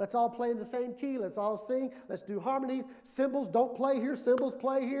said, let's all play in the same key. Let's all sing. Let's do harmonies. Cymbals don't play here. Cymbals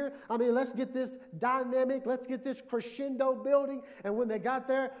play here. I mean, let's get this dynamic. Let's get this crescendo building. And when they got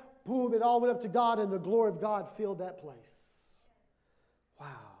there, boom, it all went up to God, and the glory of God filled that place. Wow.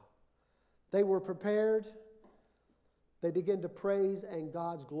 They were prepared. They began to praise, and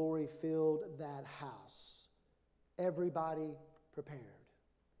God's glory filled that house. Everybody prepared.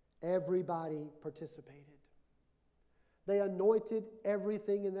 Everybody participated. They anointed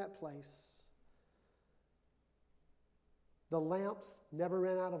everything in that place. The lamps never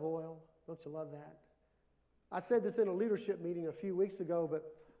ran out of oil. Don't you love that? I said this in a leadership meeting a few weeks ago, but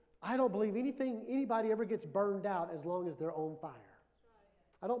I don't believe anybody ever gets burned out as long as they're on fire.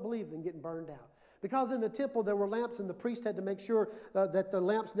 I don't believe in getting burned out. Because in the temple there were lamps, and the priest had to make sure that the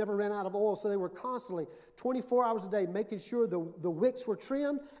lamps never ran out of oil. So they were constantly, 24 hours a day, making sure the wicks were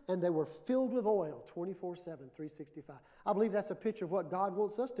trimmed and they were filled with oil 24/7, 365. I believe that's a picture of what God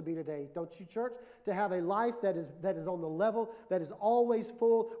wants us to be today, don't you, church? To have a life that is on the level, that is always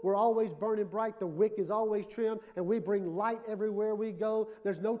full. We're always burning bright. The wick is always trimmed, and we bring light everywhere we go.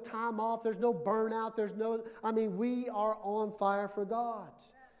 There's no time off. There's no burnout. We are on fire for God.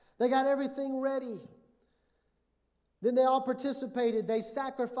 They got everything ready. Then they all participated. They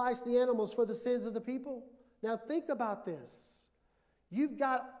sacrificed the animals for the sins of the people. Now think about this. You've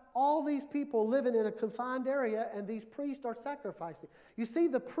got all these people living in a confined area, and these priests are sacrificing. You see,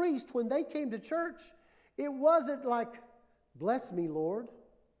 the priest, when they came to church, It wasn't like, bless me, Lord.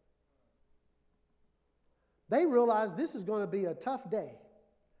 They realized this is going to be a tough day.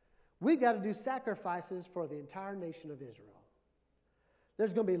 We got to do sacrifices for the entire nation of Israel.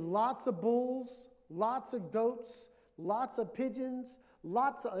 There's going to be lots of bulls, lots of goats, lots of pigeons,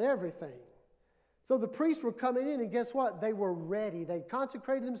 lots of everything. So the priests were coming in, and guess what? They were ready. They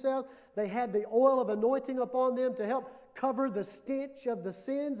consecrated themselves. They had the oil of anointing upon them to help cover the stench of the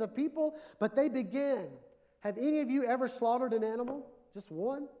sins of people. But they began. Have any of you ever slaughtered an animal? Just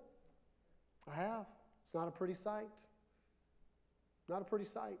one? I have. It's not a pretty sight. Not a pretty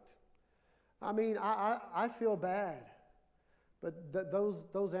sight. I mean, I feel bad. But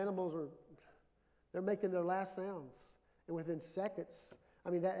those animals they're making their last sounds. And within seconds,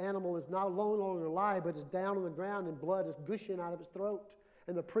 I mean, that animal is no longer alive, but it's down on the ground and blood is gushing out of its throat.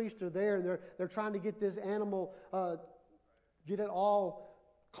 And the priests are there, and they're trying to get this animal, get it all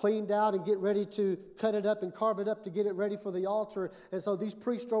cleaned out and get ready to cut it up and carve it up to get it ready for the altar. And so these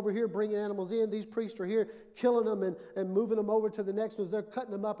priests are over here bringing animals in. These priests are here killing them and moving them over to the next ones. They're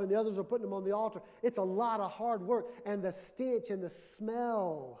cutting them up, and the others are putting them on the altar. It's a lot of hard work. And the stench and the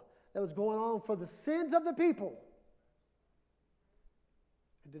smell that was going on for the sins of the people.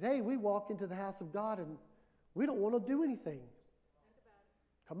 And today we walk into the house of God and we don't want to do anything.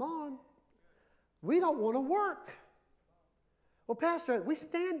 Come on. We don't want to work. Well, Pastor, we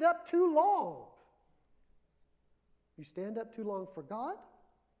stand up too long. You stand up too long for God?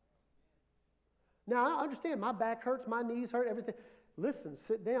 Now, I understand my back hurts, my knees hurt, everything. Listen,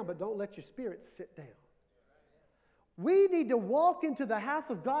 sit down, but don't let your spirit sit down. We need to walk into the house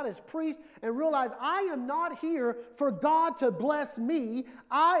of God as priests and realize I am not here for God to bless me.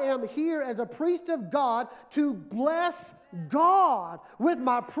 I am here as a priest of God to bless God with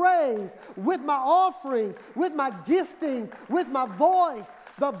my praise, with my offerings, with my giftings, with my voice.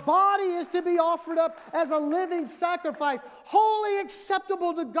 The body is to be offered up as a living sacrifice, wholly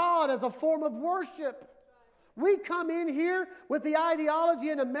acceptable to God as a form of worship. We come in here with the ideology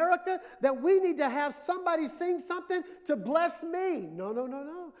in America that we need to have somebody sing something to bless me. No, no, no,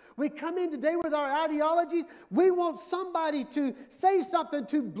 no. We come in today with our ideologies. We want somebody to say something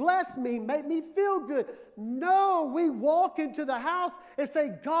to bless me, make me feel good. No, we walk into the house and say,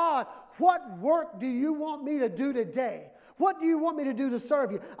 God, what work do you want me to do today? What do you want me to do to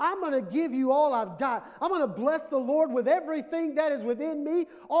serve you? I'm going to give you all I've got. I'm going to bless the Lord with everything that is within me,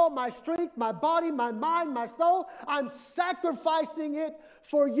 all my strength, my body, my mind, my soul. I'm sacrificing it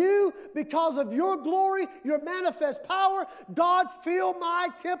for you because of your glory, your manifest power. God, fill my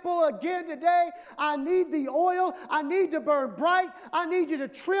temple again today. I need the oil. I need to burn bright. I need you to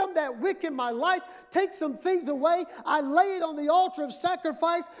trim that wick in my life. Take some things away. I lay it on the altar of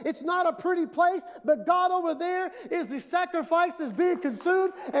sacrifice. It's not a pretty place, but God over there is the sacrifice that's being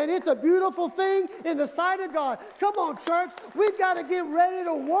consumed, and it's a beautiful thing in the sight of God. Come on, church. We've got to get ready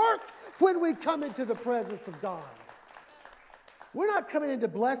to work when we come into the presence of God. We're not coming in to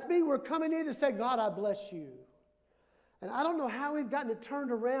bless me. We're coming in to say, God, I bless you. And I don't know how we've gotten it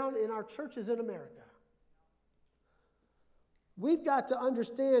turned around in our churches in America. We've got to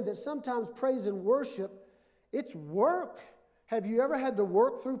understand that sometimes praise and worship, it's work. Have you ever had to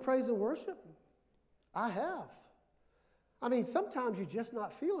work through praise and worship? I have. I mean, sometimes you're just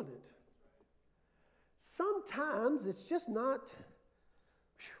not feeling it. Sometimes it's just not,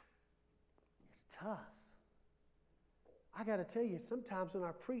 it's tough. I got to tell you, sometimes when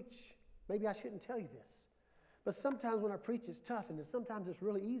I preach, maybe I shouldn't tell you this, but sometimes when I preach it's tough, and sometimes it's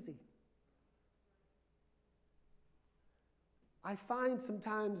really easy. I find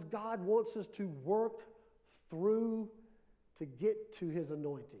sometimes God wants us to work through to get to His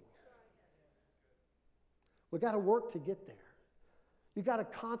anointing. We've got to work to get there. You've got to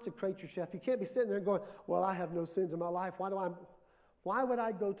consecrate yourself. You can't be sitting there going, well, I have no sins in my life. Why would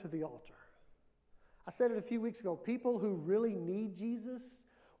I go to the altar? I said it a few weeks ago. People who really need Jesus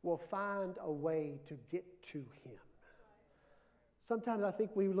will find a way to get to Him. Sometimes I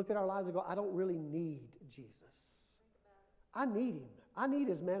think we look at our lives and go, I don't really need Jesus. I need Him. I need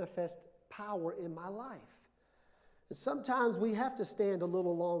His manifest power in my life. And sometimes we have to stand a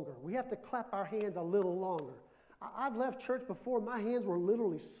little longer. We have to clap our hands a little longer. I've left church before. My hands were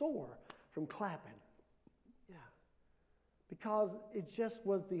literally sore from clapping. Yeah. Because it just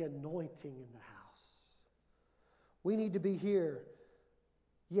was the anointing in the house. We need to be here,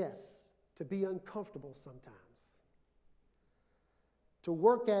 yes, to be uncomfortable sometimes. To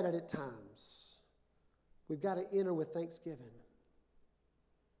work at it at times. We've got to enter with thanksgiving.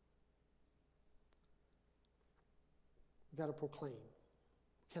 We've got to proclaim.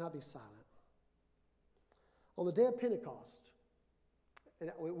 We cannot be silent. On the day of Pentecost,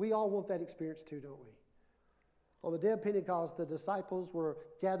 and we all want that experience too, don't we? On the day of Pentecost, the disciples were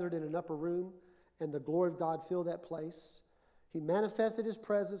gathered in an upper room, and the glory of God filled that place. He manifested his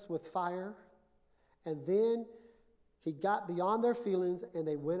presence with fire, and then he got beyond their feelings, and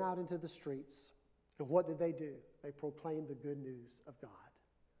they went out into the streets. And what did they do? They proclaimed the good news of God.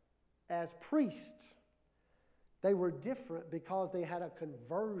 As priests, they were different because they had a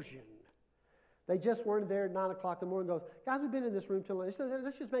conversion. They just weren't there at 9 o'clock in the morning and goes, guys, we've been in this room too long.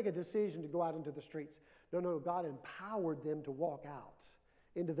 Let's just make a decision to go out into the streets. No, God empowered them to walk out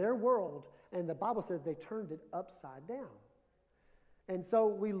into their world, and the Bible says they turned it upside down. And so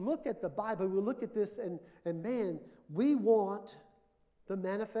we look at the Bible, we look at this, and man, we want the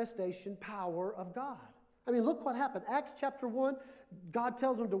manifestation power of God. I mean, look what happened. Acts chapter 1, God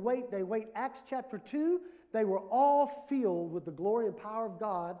tells them to wait. They wait. Acts chapter 2, they were all filled with the glory and power of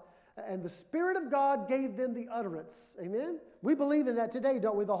God, and the Spirit of God gave them the utterance. Amen? We believe in that today,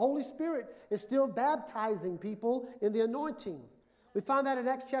 don't we? The Holy Spirit is still baptizing people in the anointing. We find that in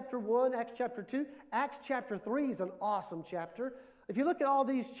Acts chapter 1, Acts chapter 2. Acts chapter 3 is an awesome chapter. If you look at all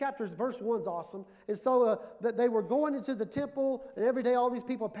these chapters, verse 1's awesome. And so that they were going into the temple, and every day all these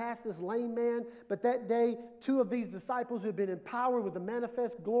people passed this lame man. But that day, 2 of these disciples who had been empowered with the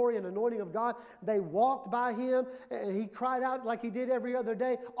manifest glory and anointing of God, they walked by him, and he cried out like he did every other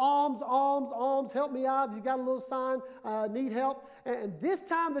day, alms, alms, alms, help me out. He's got a little sign, need help. And this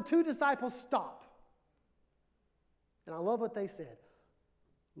time the 2 disciples stop. And I love what they said.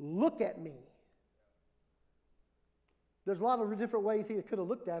 Look at me. There's a lot of different ways he could have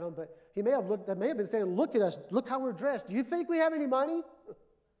looked at them, but they may have been saying, look at us, look how we're dressed. Do you think we have any money?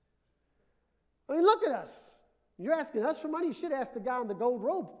 I mean, look at us. You're asking us for money? You should ask the guy in the gold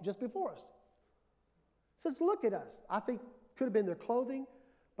robe just before us. He says, look at us. I think could have been their clothing,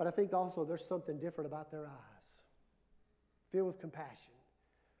 but I think also there's something different about their eyes. Filled with compassion.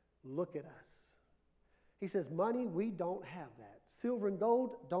 Look at us. He says, money, we don't have that. Silver and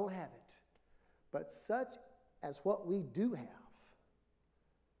gold, don't have it. But such as what we do have,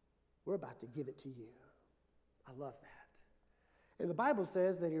 we're about to give it to you. I love that. And the Bible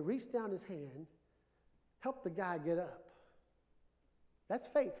says that he reached down his hand, helped the guy get up. That's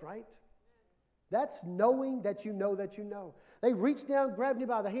faith, right? That's knowing that you know that you know. They reached down, grabbed him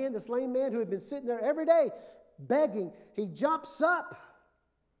by the hand, this lame man who had been sitting there every day begging. He jumps up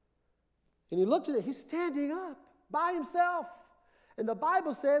and he looks at it. He's standing up by himself. And the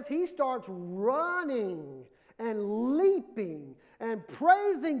Bible says he starts running and leaping and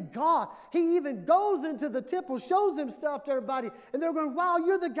praising God. He even goes into the temple, shows himself to everybody, and they're going, wow,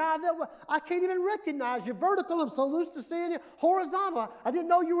 you're the guy that I can't even recognize you. Vertical, I'm so used to seeing you. Horizontal, I didn't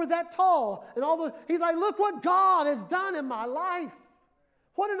know you were that tall. And all the, he's like, look what God has done in my life.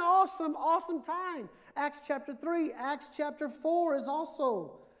 What an awesome, awesome time. Acts chapter 3, Acts chapter 4 is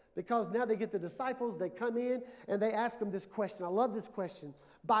also, because now they get the disciples, they come in, and they ask them this question. I love this question.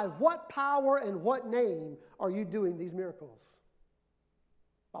 By what power and what name are you doing these miracles?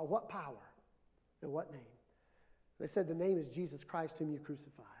 By what power and what name? They said the name is Jesus Christ whom you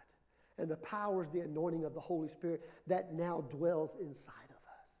crucified. And the power is the anointing of the Holy Spirit that now dwells inside of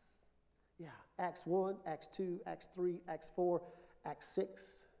us. Yeah, Acts 1, Acts 2, Acts 3, Acts 4, Acts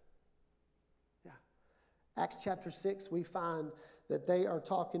 6. Yeah. Acts chapter 6, we find that they are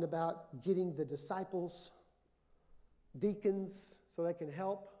talking about getting the disciples, deacons, so they can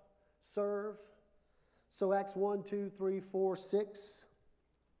help, serve. So Acts 1, 2, 3, 4, 6.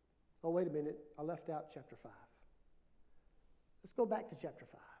 Oh, wait a minute. I left out chapter 5. Let's go back to chapter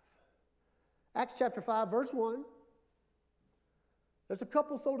 5. Acts chapter 5, verse 1. There's a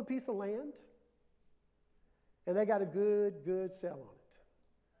couple sold a piece of land, and they got a good sell on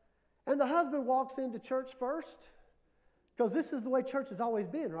it. And the husband walks into church first, because this is the way church has always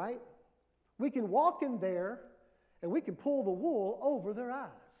been, right? We can walk in there, and we can pull the wool over their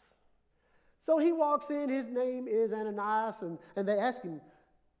eyes. So he walks in, his name is Ananias, and they ask him,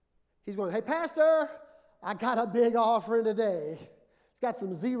 he's going, hey, pastor, I got a big offering today. It's got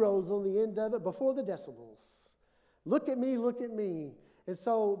some zeros on the end of it before the decimals. Look at me, look at me. And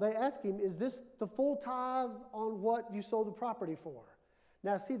so they ask him, is this the full tithe on what you sold the property for?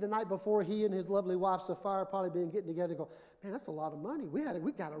 Now, see, the night before, he and his lovely wife, Sapphira, probably been getting together and go, man, that's a lot of money.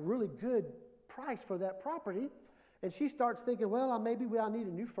 We got a really good price for that property. And she starts thinking, well, maybe I need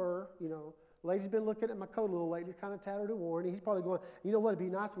a new fur, you know. Lady's been looking at my coat a little lately. It's kind of tattered and worn. And he's probably going, you know what, it'd be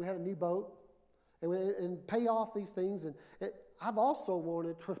nice if we had a new boat and pay off these things. And I've also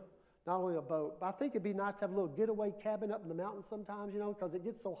wanted not only a boat, but I think it'd be nice to have a little getaway cabin up in the mountains sometimes, you know, because it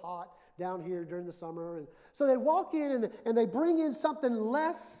gets so hot down here during the summer. And so they walk in and they bring in something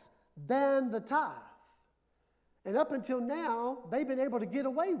less than the tithe. And up until now, they've been able to get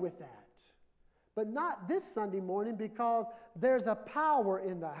away with that. But not this Sunday morning because there's a power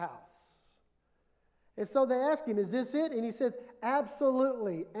in the house. And so they ask him, is this it? And he says,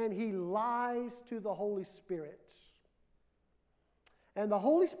 absolutely. And he lies to the Holy Spirit. And the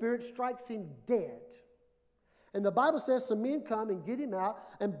Holy Spirit strikes him dead. And the Bible says some men come and get him out.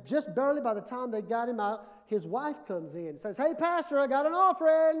 And just barely by the time they got him out, his wife comes in and says, hey, pastor, I got an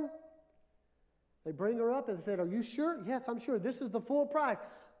offering. They bring her up and they said, are you sure? Yes, I'm sure. This is the full price.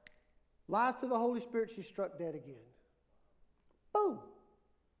 Lies to the Holy Spirit, she's struck dead again. Boom.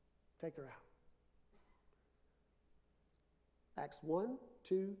 Take her out. Acts 1,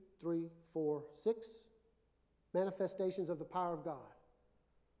 2, 3, 4, 6. Manifestations of the power of God.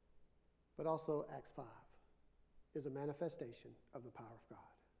 But also Acts 5 is a manifestation of the power of God.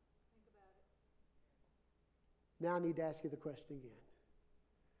 Now I need to ask you the question again.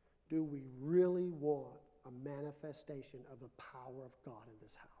 Do we really want a manifestation of the power of God in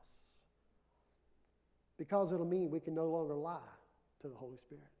this house? Because it'll mean we can no longer lie to the Holy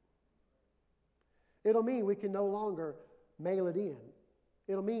Spirit. It'll mean we can no longer mail it in.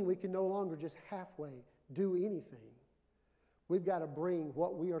 It'll mean we can no longer just halfway do anything. We've got to bring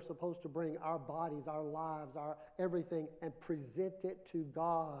what we are supposed to bring, our bodies, our lives, our everything, and present it to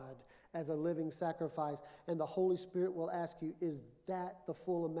God as a living sacrifice. And the Holy Spirit will ask you, is that the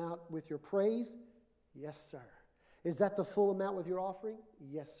full amount with your praise? Yes, sir. Is that the full amount with your offering?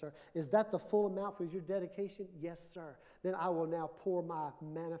 Yes, sir. Is that the full amount with your dedication? Yes, sir. Then I will now pour my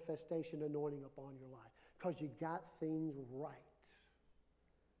manifestation anointing upon your life because you got things right.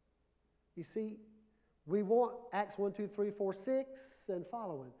 You see, we want Acts 1, 2, 3, 4, 6 and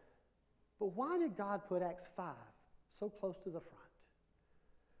following. But why did God put Acts 5 so close to the front?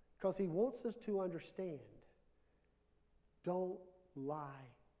 Because he wants us to understand, don't lie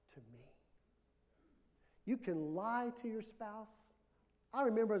to me. You can lie to your spouse. I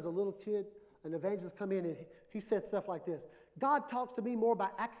remember as a little kid, an evangelist come in and he said stuff like this. God talks to me more by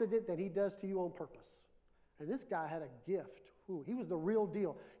accident than he does to you on purpose. And this guy had a gift. Ooh, he was the real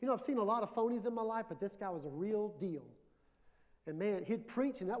deal. You know, I've seen a lot of phonies in my life, but this guy was a real deal. And man, he'd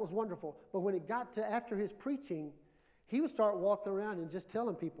preach and that was wonderful. But when it got to after his preaching, he would start walking around and just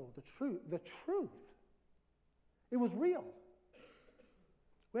telling people the truth. The truth. It was real.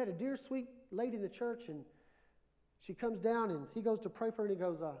 We had a dear, sweet lady in the church, and she comes down, and he goes to pray for her, and he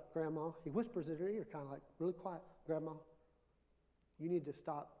goes, Grandma, he whispers in her ear, kind of like really quiet, Grandma, you need to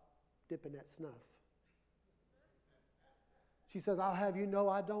stop dipping that snuff. She says, I'll have you know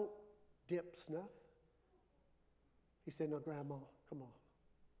I don't dip snuff. He said, no, Grandma, come on.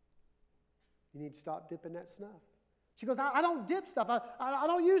 You need to stop dipping that snuff. She goes, I don't dip stuff. I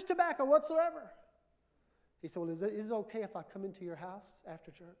don't use tobacco whatsoever. He said, well, is it okay if I come into your house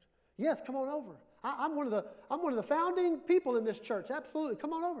after church? Yes, come on over. I'm one of the founding people in this church. Absolutely,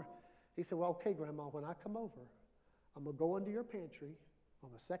 come on over. He said, well, okay, Grandma, when I come over, I'm going to go into your pantry on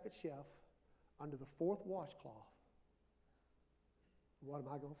the second shelf under the fourth washcloth. What am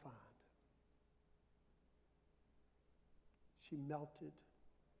I going to find? She melted,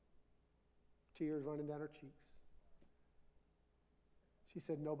 tears running down her cheeks. She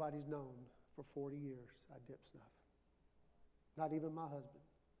said, nobody's known for 40 years I dip snuff. Not even my husband.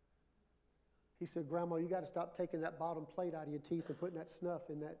 He said, Grandma, you got to stop taking that bottom plate out of your teeth and putting that snuff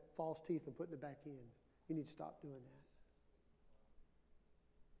in that false teeth and putting it back in. You need to stop doing that.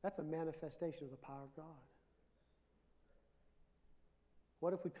 That's a manifestation of the power of God.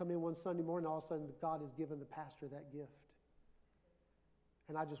 What if we come in one Sunday morning and all of a sudden God has given the pastor that gift?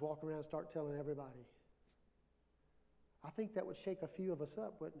 And I just walk around and start telling everybody. I think that would shake a few of us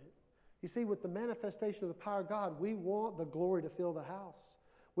up, wouldn't it? You see, with the manifestation of the power of God, we want the glory to fill the house.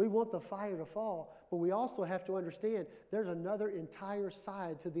 We want the fire to fall, but we also have to understand there's another entire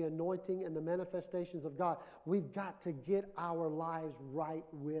side to the anointing and the manifestations of God. We've got to get our lives right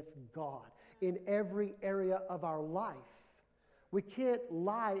with God in every area of our life. We can't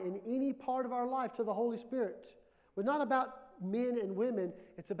lie in any part of our life to the Holy Spirit. We're not about men and women,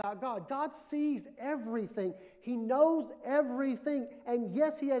 it's about God. God sees everything. He knows everything. And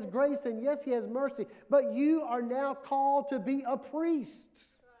yes, He has grace, and yes, He has mercy. But you are now called to be a priest.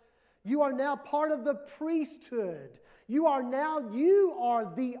 You are now part of the priesthood. You are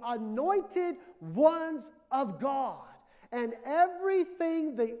the anointed ones of God. And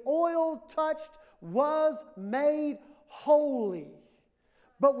everything the oil touched was made holy.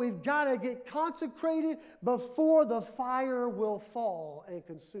 But we've got to get consecrated before the fire will fall and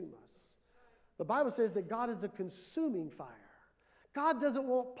consume us. The Bible says that God is a consuming fire. God doesn't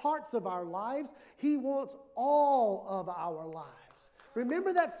want parts of our lives. He wants all of our lives.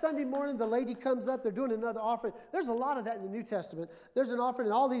 Remember that Sunday morning the lady comes up, they're doing another offering. There's a lot of that in the New Testament. There's an offering,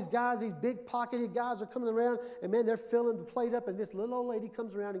 and all these guys, these big pocketed guys are coming around, and man, they're filling the plate up, and this little old lady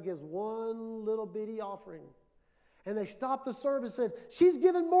comes around and gives one little bitty offering. And they stopped the service and said, she's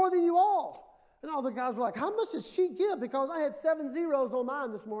given more than you all. And all the guys were like, how much did she give? Because I had 7 zeros on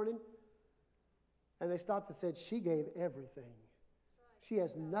mine this morning. And they stopped and said, she gave everything. She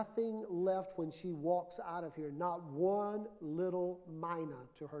has nothing left when she walks out of here, not one little mina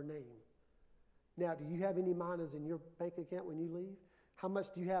to her name. Now, do you have any minas in your bank account when you leave? How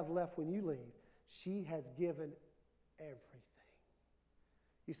much do you have left when you leave? She has given everything.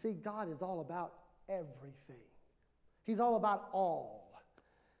 You see, God is all about everything. He's all about all.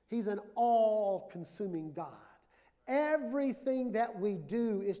 He's an all-consuming God. Everything that we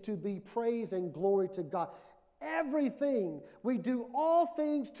do is to be praise and glory to God. Everything. We do all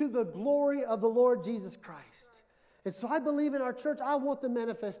things to the glory of the Lord Jesus Christ. And so I believe in our church, I want the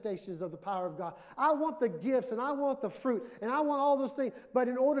manifestations of the power of God. I want the gifts, and I want the fruit, and I want all those things. But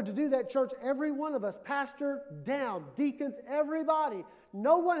in order to do that, church, every one of us, pastor down, deacons, everybody,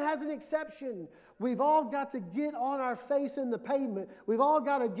 no one has an exception. We've all got to get on our face in the pavement. We've all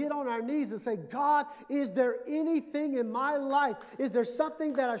got to get on our knees and say, God, is there anything in my life? Is there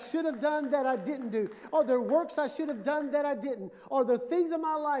something that I should have done that I didn't do? Are there works I should have done that I didn't? Are there things in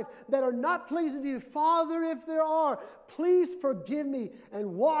my life that are not pleasing to you? Father, if there are, please forgive me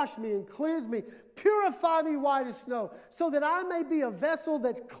and wash me and cleanse me. Purify me white as snow so that I may be a vessel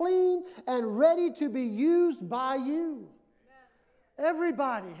that's clean and ready to be used by you.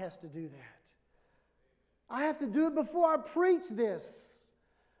 Everybody has to do that. I have to do it before I preach this.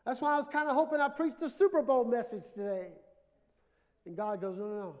 That's why I was kind of hoping I preached the Super Bowl message today. And God goes, no,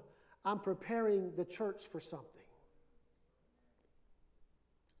 no, no. I'm preparing the church for something.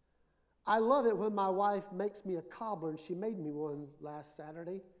 I love it when my wife makes me a cobbler, and she made me one last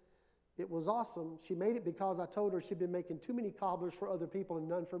Saturday. It was awesome. She made it because I told her she'd been making too many cobblers for other people and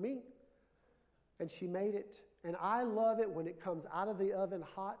none for me. And she made it. And I love it when it comes out of the oven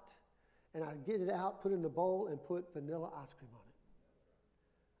hot, and I get it out, put it in a bowl, and put vanilla ice cream on it.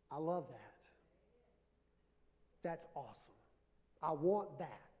 I love that. That's awesome. I want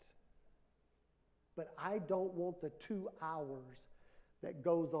that. But I don't want the 2 hours that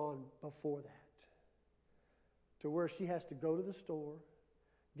goes on before that, to where she has to go to the store,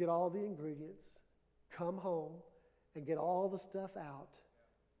 get all the ingredients, come home, and get all the stuff out,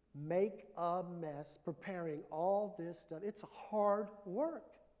 make a mess, preparing all this stuff. It's hard work.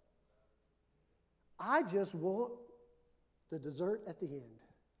 I just want the dessert at the end.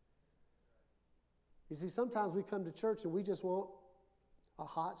 You see, sometimes we come to church and we just want a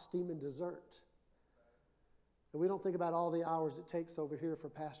hot, steaming dessert. And we don't think about all the hours it takes over here for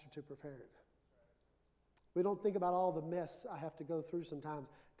pastor to prepare it. We don't think about all the mess I have to go through sometimes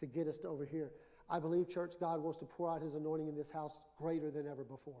to get us to over here. I believe, church, God wants to pour out his anointing in this house greater than ever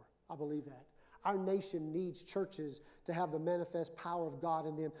before. I believe that. Our nation needs churches to have the manifest power of God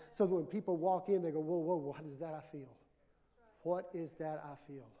in them, so that when people walk in, they go, whoa, whoa, what is that I feel? What is that I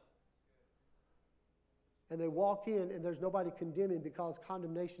feel? And they walk in, and there's nobody condemning because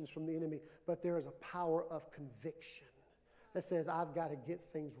condemnation is from the enemy, but there is a power of conviction that says, I've got to get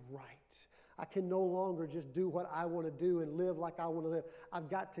things right. I can no longer just do what I want to do and live like I want to live. I've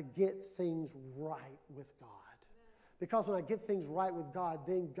got to get things right with God. Because when I get things right with God,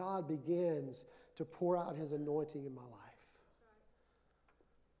 then God begins to pour out his anointing in my life.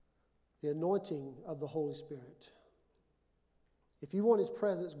 The anointing of the Holy Spirit. If you want his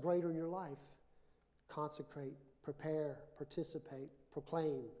presence greater in your life, consecrate, prepare, participate,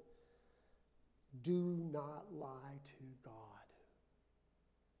 proclaim. Do not lie to God.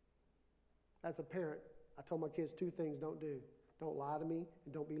 As a parent, I told my kids 2 things don't do. Don't lie to me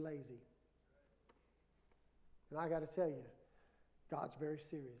and don't be lazy. And I got to tell you, God's very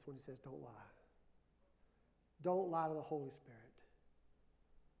serious when he says don't lie. Don't lie to the Holy Spirit.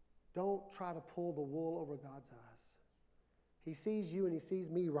 Don't try to pull the wool over God's eyes. He sees you and he sees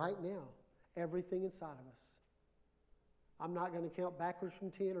me right now, everything inside of us. I'm not going to count backwards from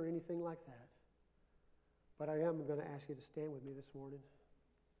 10 or anything like that. But I am going to ask you to stand with me this morning.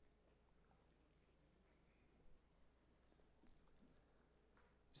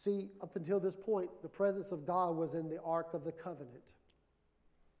 See, up until this point, the presence of God was in the Ark of the Covenant.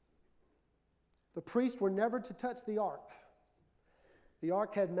 The priests were never to touch the Ark. The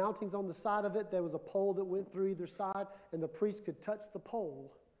Ark had mountings on the side of it. There was a pole that went through either side, and the priests could touch the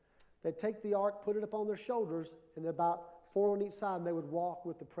pole. They'd take the Ark, put it up on their shoulders, and about 4 on each side, and they would walk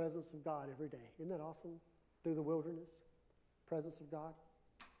with the presence of God every day. Isn't that awesome? Through the wilderness, presence of God.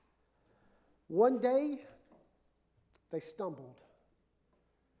 One day, they stumbled.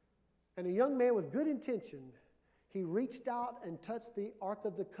 And a young man with good intention, he reached out and touched the Ark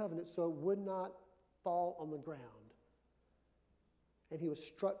of the Covenant so it would not fall on the ground. And he was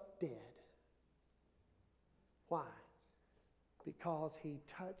struck dead. Why? Because he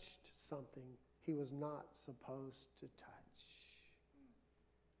touched something he was not supposed to touch.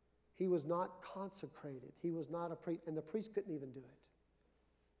 He was not consecrated. He was not a priest, and the priest couldn't even do it.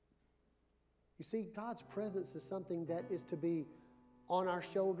 You see, God's presence is something that is to be on our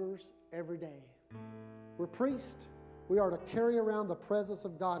shoulders every day. We're priests. We are to carry around the presence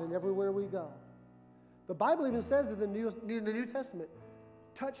of God in everywhere we go. The Bible even says in the New Testament,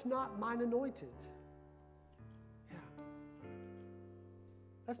 touch not mine anointed. Yeah.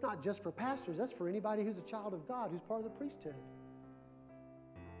 That's not just for pastors. That's for anybody who's a child of God, who's part of the priesthood.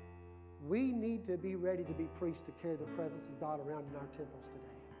 We need to be ready to be priests to carry the presence of God around in our temples today.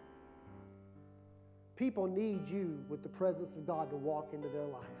 People need you with the presence of God to walk into their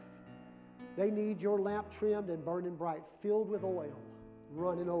life. They need your lamp trimmed and burning bright, filled with oil,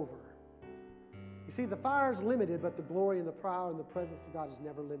 running over. You see, the fire is limited, but the glory and the power and the presence of God is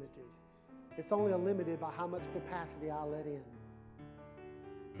never limited. It's only limited by how much capacity I let in.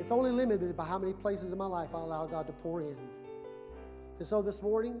 It's only limited by how many places in my life I allow God to pour in. And so this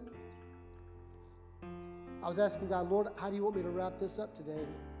morning, I was asking God, Lord, how do you want me to wrap this up today?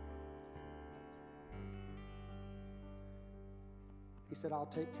 He said, I'll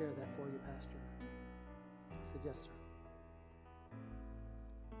take care of that for you, Pastor. I said, yes, sir.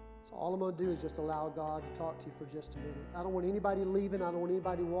 So all I'm going to do is just allow God to talk to you for just a minute. I don't want anybody leaving. I don't want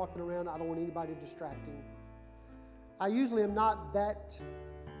anybody walking around. I don't want anybody distracting. I usually am not that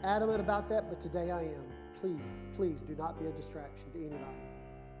adamant about that, but today I am. Please, please do not be a distraction to anybody.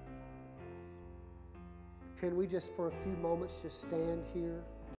 Can we just for a few moments just stand here?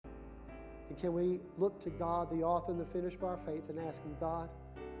 And can we look to God, the author and the finisher of our faith, and ask Him, God,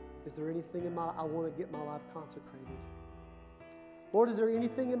 is there anything in I want to get my life consecrated? Lord, is there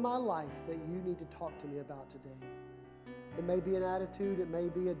anything in my life that you need to talk to me about today? It may be an attitude, it may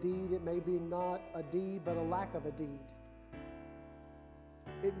be a deed, it may be not a deed, but a lack of a deed.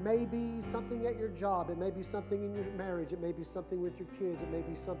 It may be something at your job, it may be something in your marriage, it may be something with your kids, it may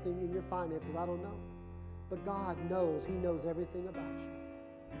be something in your finances, I don't know. But God knows, He knows everything about you.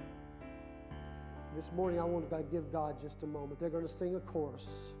 This morning, I want to give God just a moment. They're going to sing a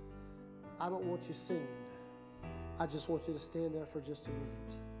chorus. I don't want you singing. I just want you to stand there for just a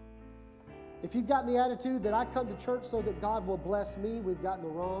minute. If you've gotten the attitude that I come to church so that God will bless me, we've gotten the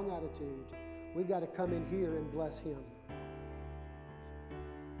wrong attitude. We've got to come in here and bless Him.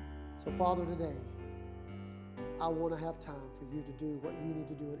 So, Father, today, I want to have time for you to do what you need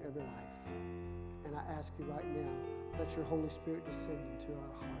to do in every life. And I ask you right now, let your Holy Spirit descend into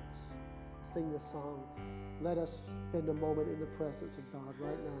our hearts. Sing this song. Let us spend a moment in the presence of God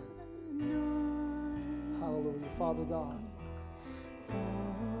right now. Hallelujah. Father God,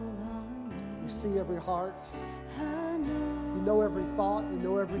 you see every heart. You know every thought. You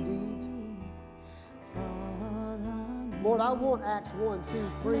know every deed. Lord, I want Acts 1,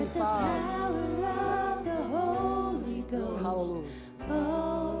 2, 3, 5. Hallelujah.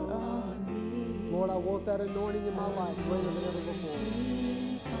 Lord, I want that anointing in my life greater than ever before.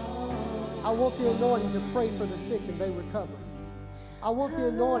 I want the anointing to pray for the sick and they recover. I want the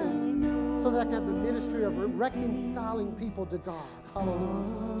anointing so that I can have the ministry of reconciling people to God.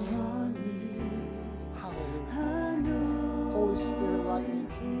 Hallelujah. Hallelujah. Holy Spirit, right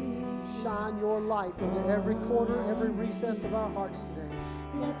now, shine your light into every corner, every recess of our hearts today.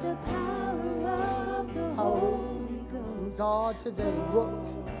 Let the power of the Holy Ghost. God, today, look,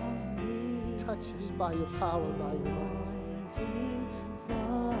 touch us by your power, by your might.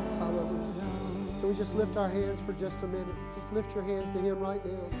 Hallelujah. Can we just lift our hands for just a minute? Just lift your hands to Him right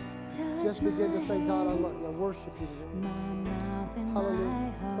now. Just begin to say, God, I love you. I worship you today.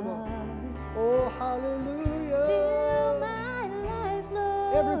 Hallelujah. Come on. Oh, hallelujah. Fill my life,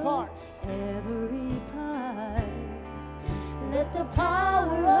 Lord. Every part. Every part. Let the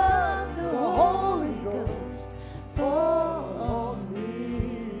power of the Holy Ghost fall on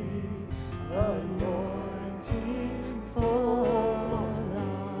me. Anointing fall on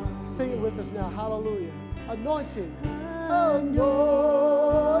me. Sing it with us now. Hallelujah. Anointing. Anointing.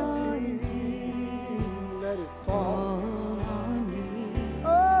 Let it fall. On me.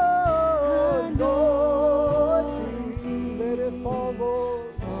 Oh, anointing. Let it fall,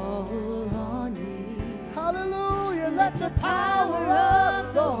 Lord. Fall on me. Hallelujah. Let the Power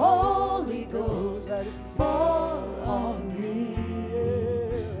of the Holy Ghost let it fall on me.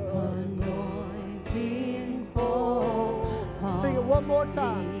 Yeah. Anointing fall on Sing it one more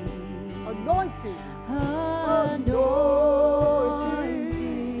time. Anointing. Anointing.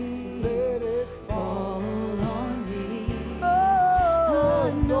 Let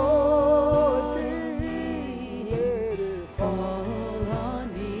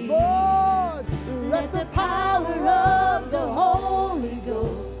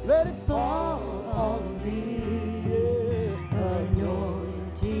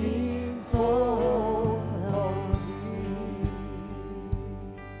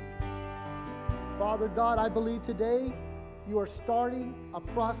God, I believe today you are starting a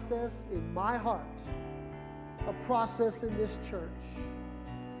process in my heart, a process in this church.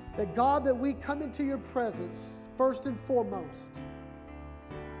 That God, that we come into your presence first and foremost,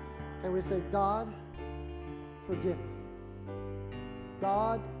 and we say, God, forgive me.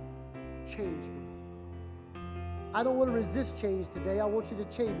 God, change me. I don't want to resist change today. I want you to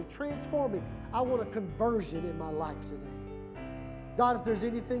change me, transform me. I want a conversion in my life today. God, if there's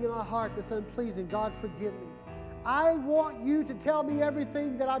anything in my heart that's unpleasing, God, forgive me. I want you to tell me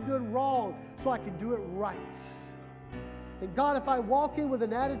everything that I'm doing wrong so I can do it right. And God, if I walk in with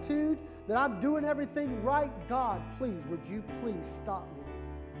an attitude that I'm doing everything right, God, please, would you please stop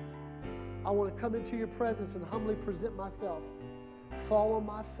me? I want to come into your presence and humbly present myself, fall on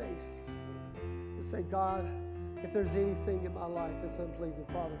my face, and say, God, if there's anything in my life that's unpleasing,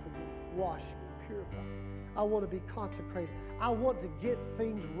 Father, forgive me. Wash me, purify me. I want to be consecrated. I want to get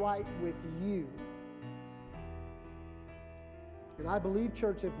things right with you. And I believe,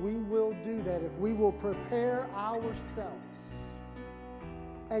 church, if we will do that, if we will prepare ourselves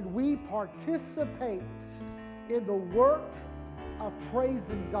and we participate in the work of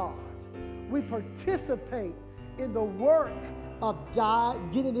praising God, we participate in the work of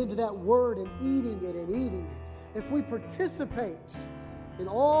getting into that word and eating it, if we participate in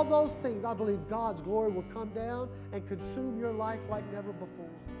all those things, I believe God's glory will come down and consume your life like never before.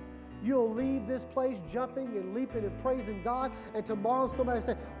 You'll leave this place jumping and leaping and praising God, and tomorrow somebody will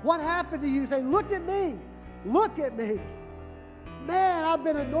say, what happened to you? Say, look at me. Look at me. Man, I've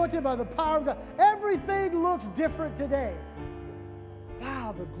been anointed by the power of God. Everything looks different today.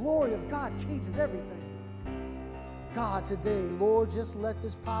 Wow, the glory of God changes everything. God, today, Lord, just let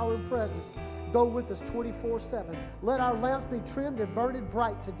this power and presence go with us 24/7. Let our lamps be trimmed and burning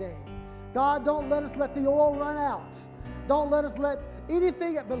bright today. God, don't let us let the oil run out. Don't let us let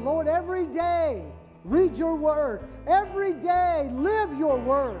anything, but Lord, every day, read your word. Every day, live your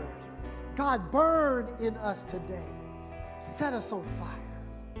word. God, burn in us today. Set us on fire.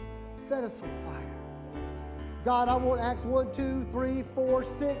 Set us on fire. God, I want Acts 1, 2, 3, 4,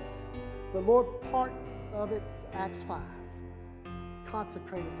 6, but Lord, part of it's Acts 5.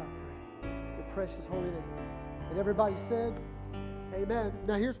 Consecrate us, I pray. In your precious holy name. And everybody said, amen.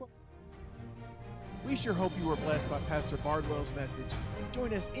 Now here's what. We sure hope you were blessed by Pastor Bardwell's message.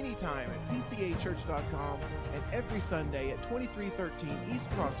 Join us anytime at pcachurch.com and every Sunday at 2313 East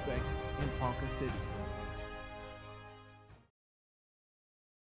Prospect in Ponca City.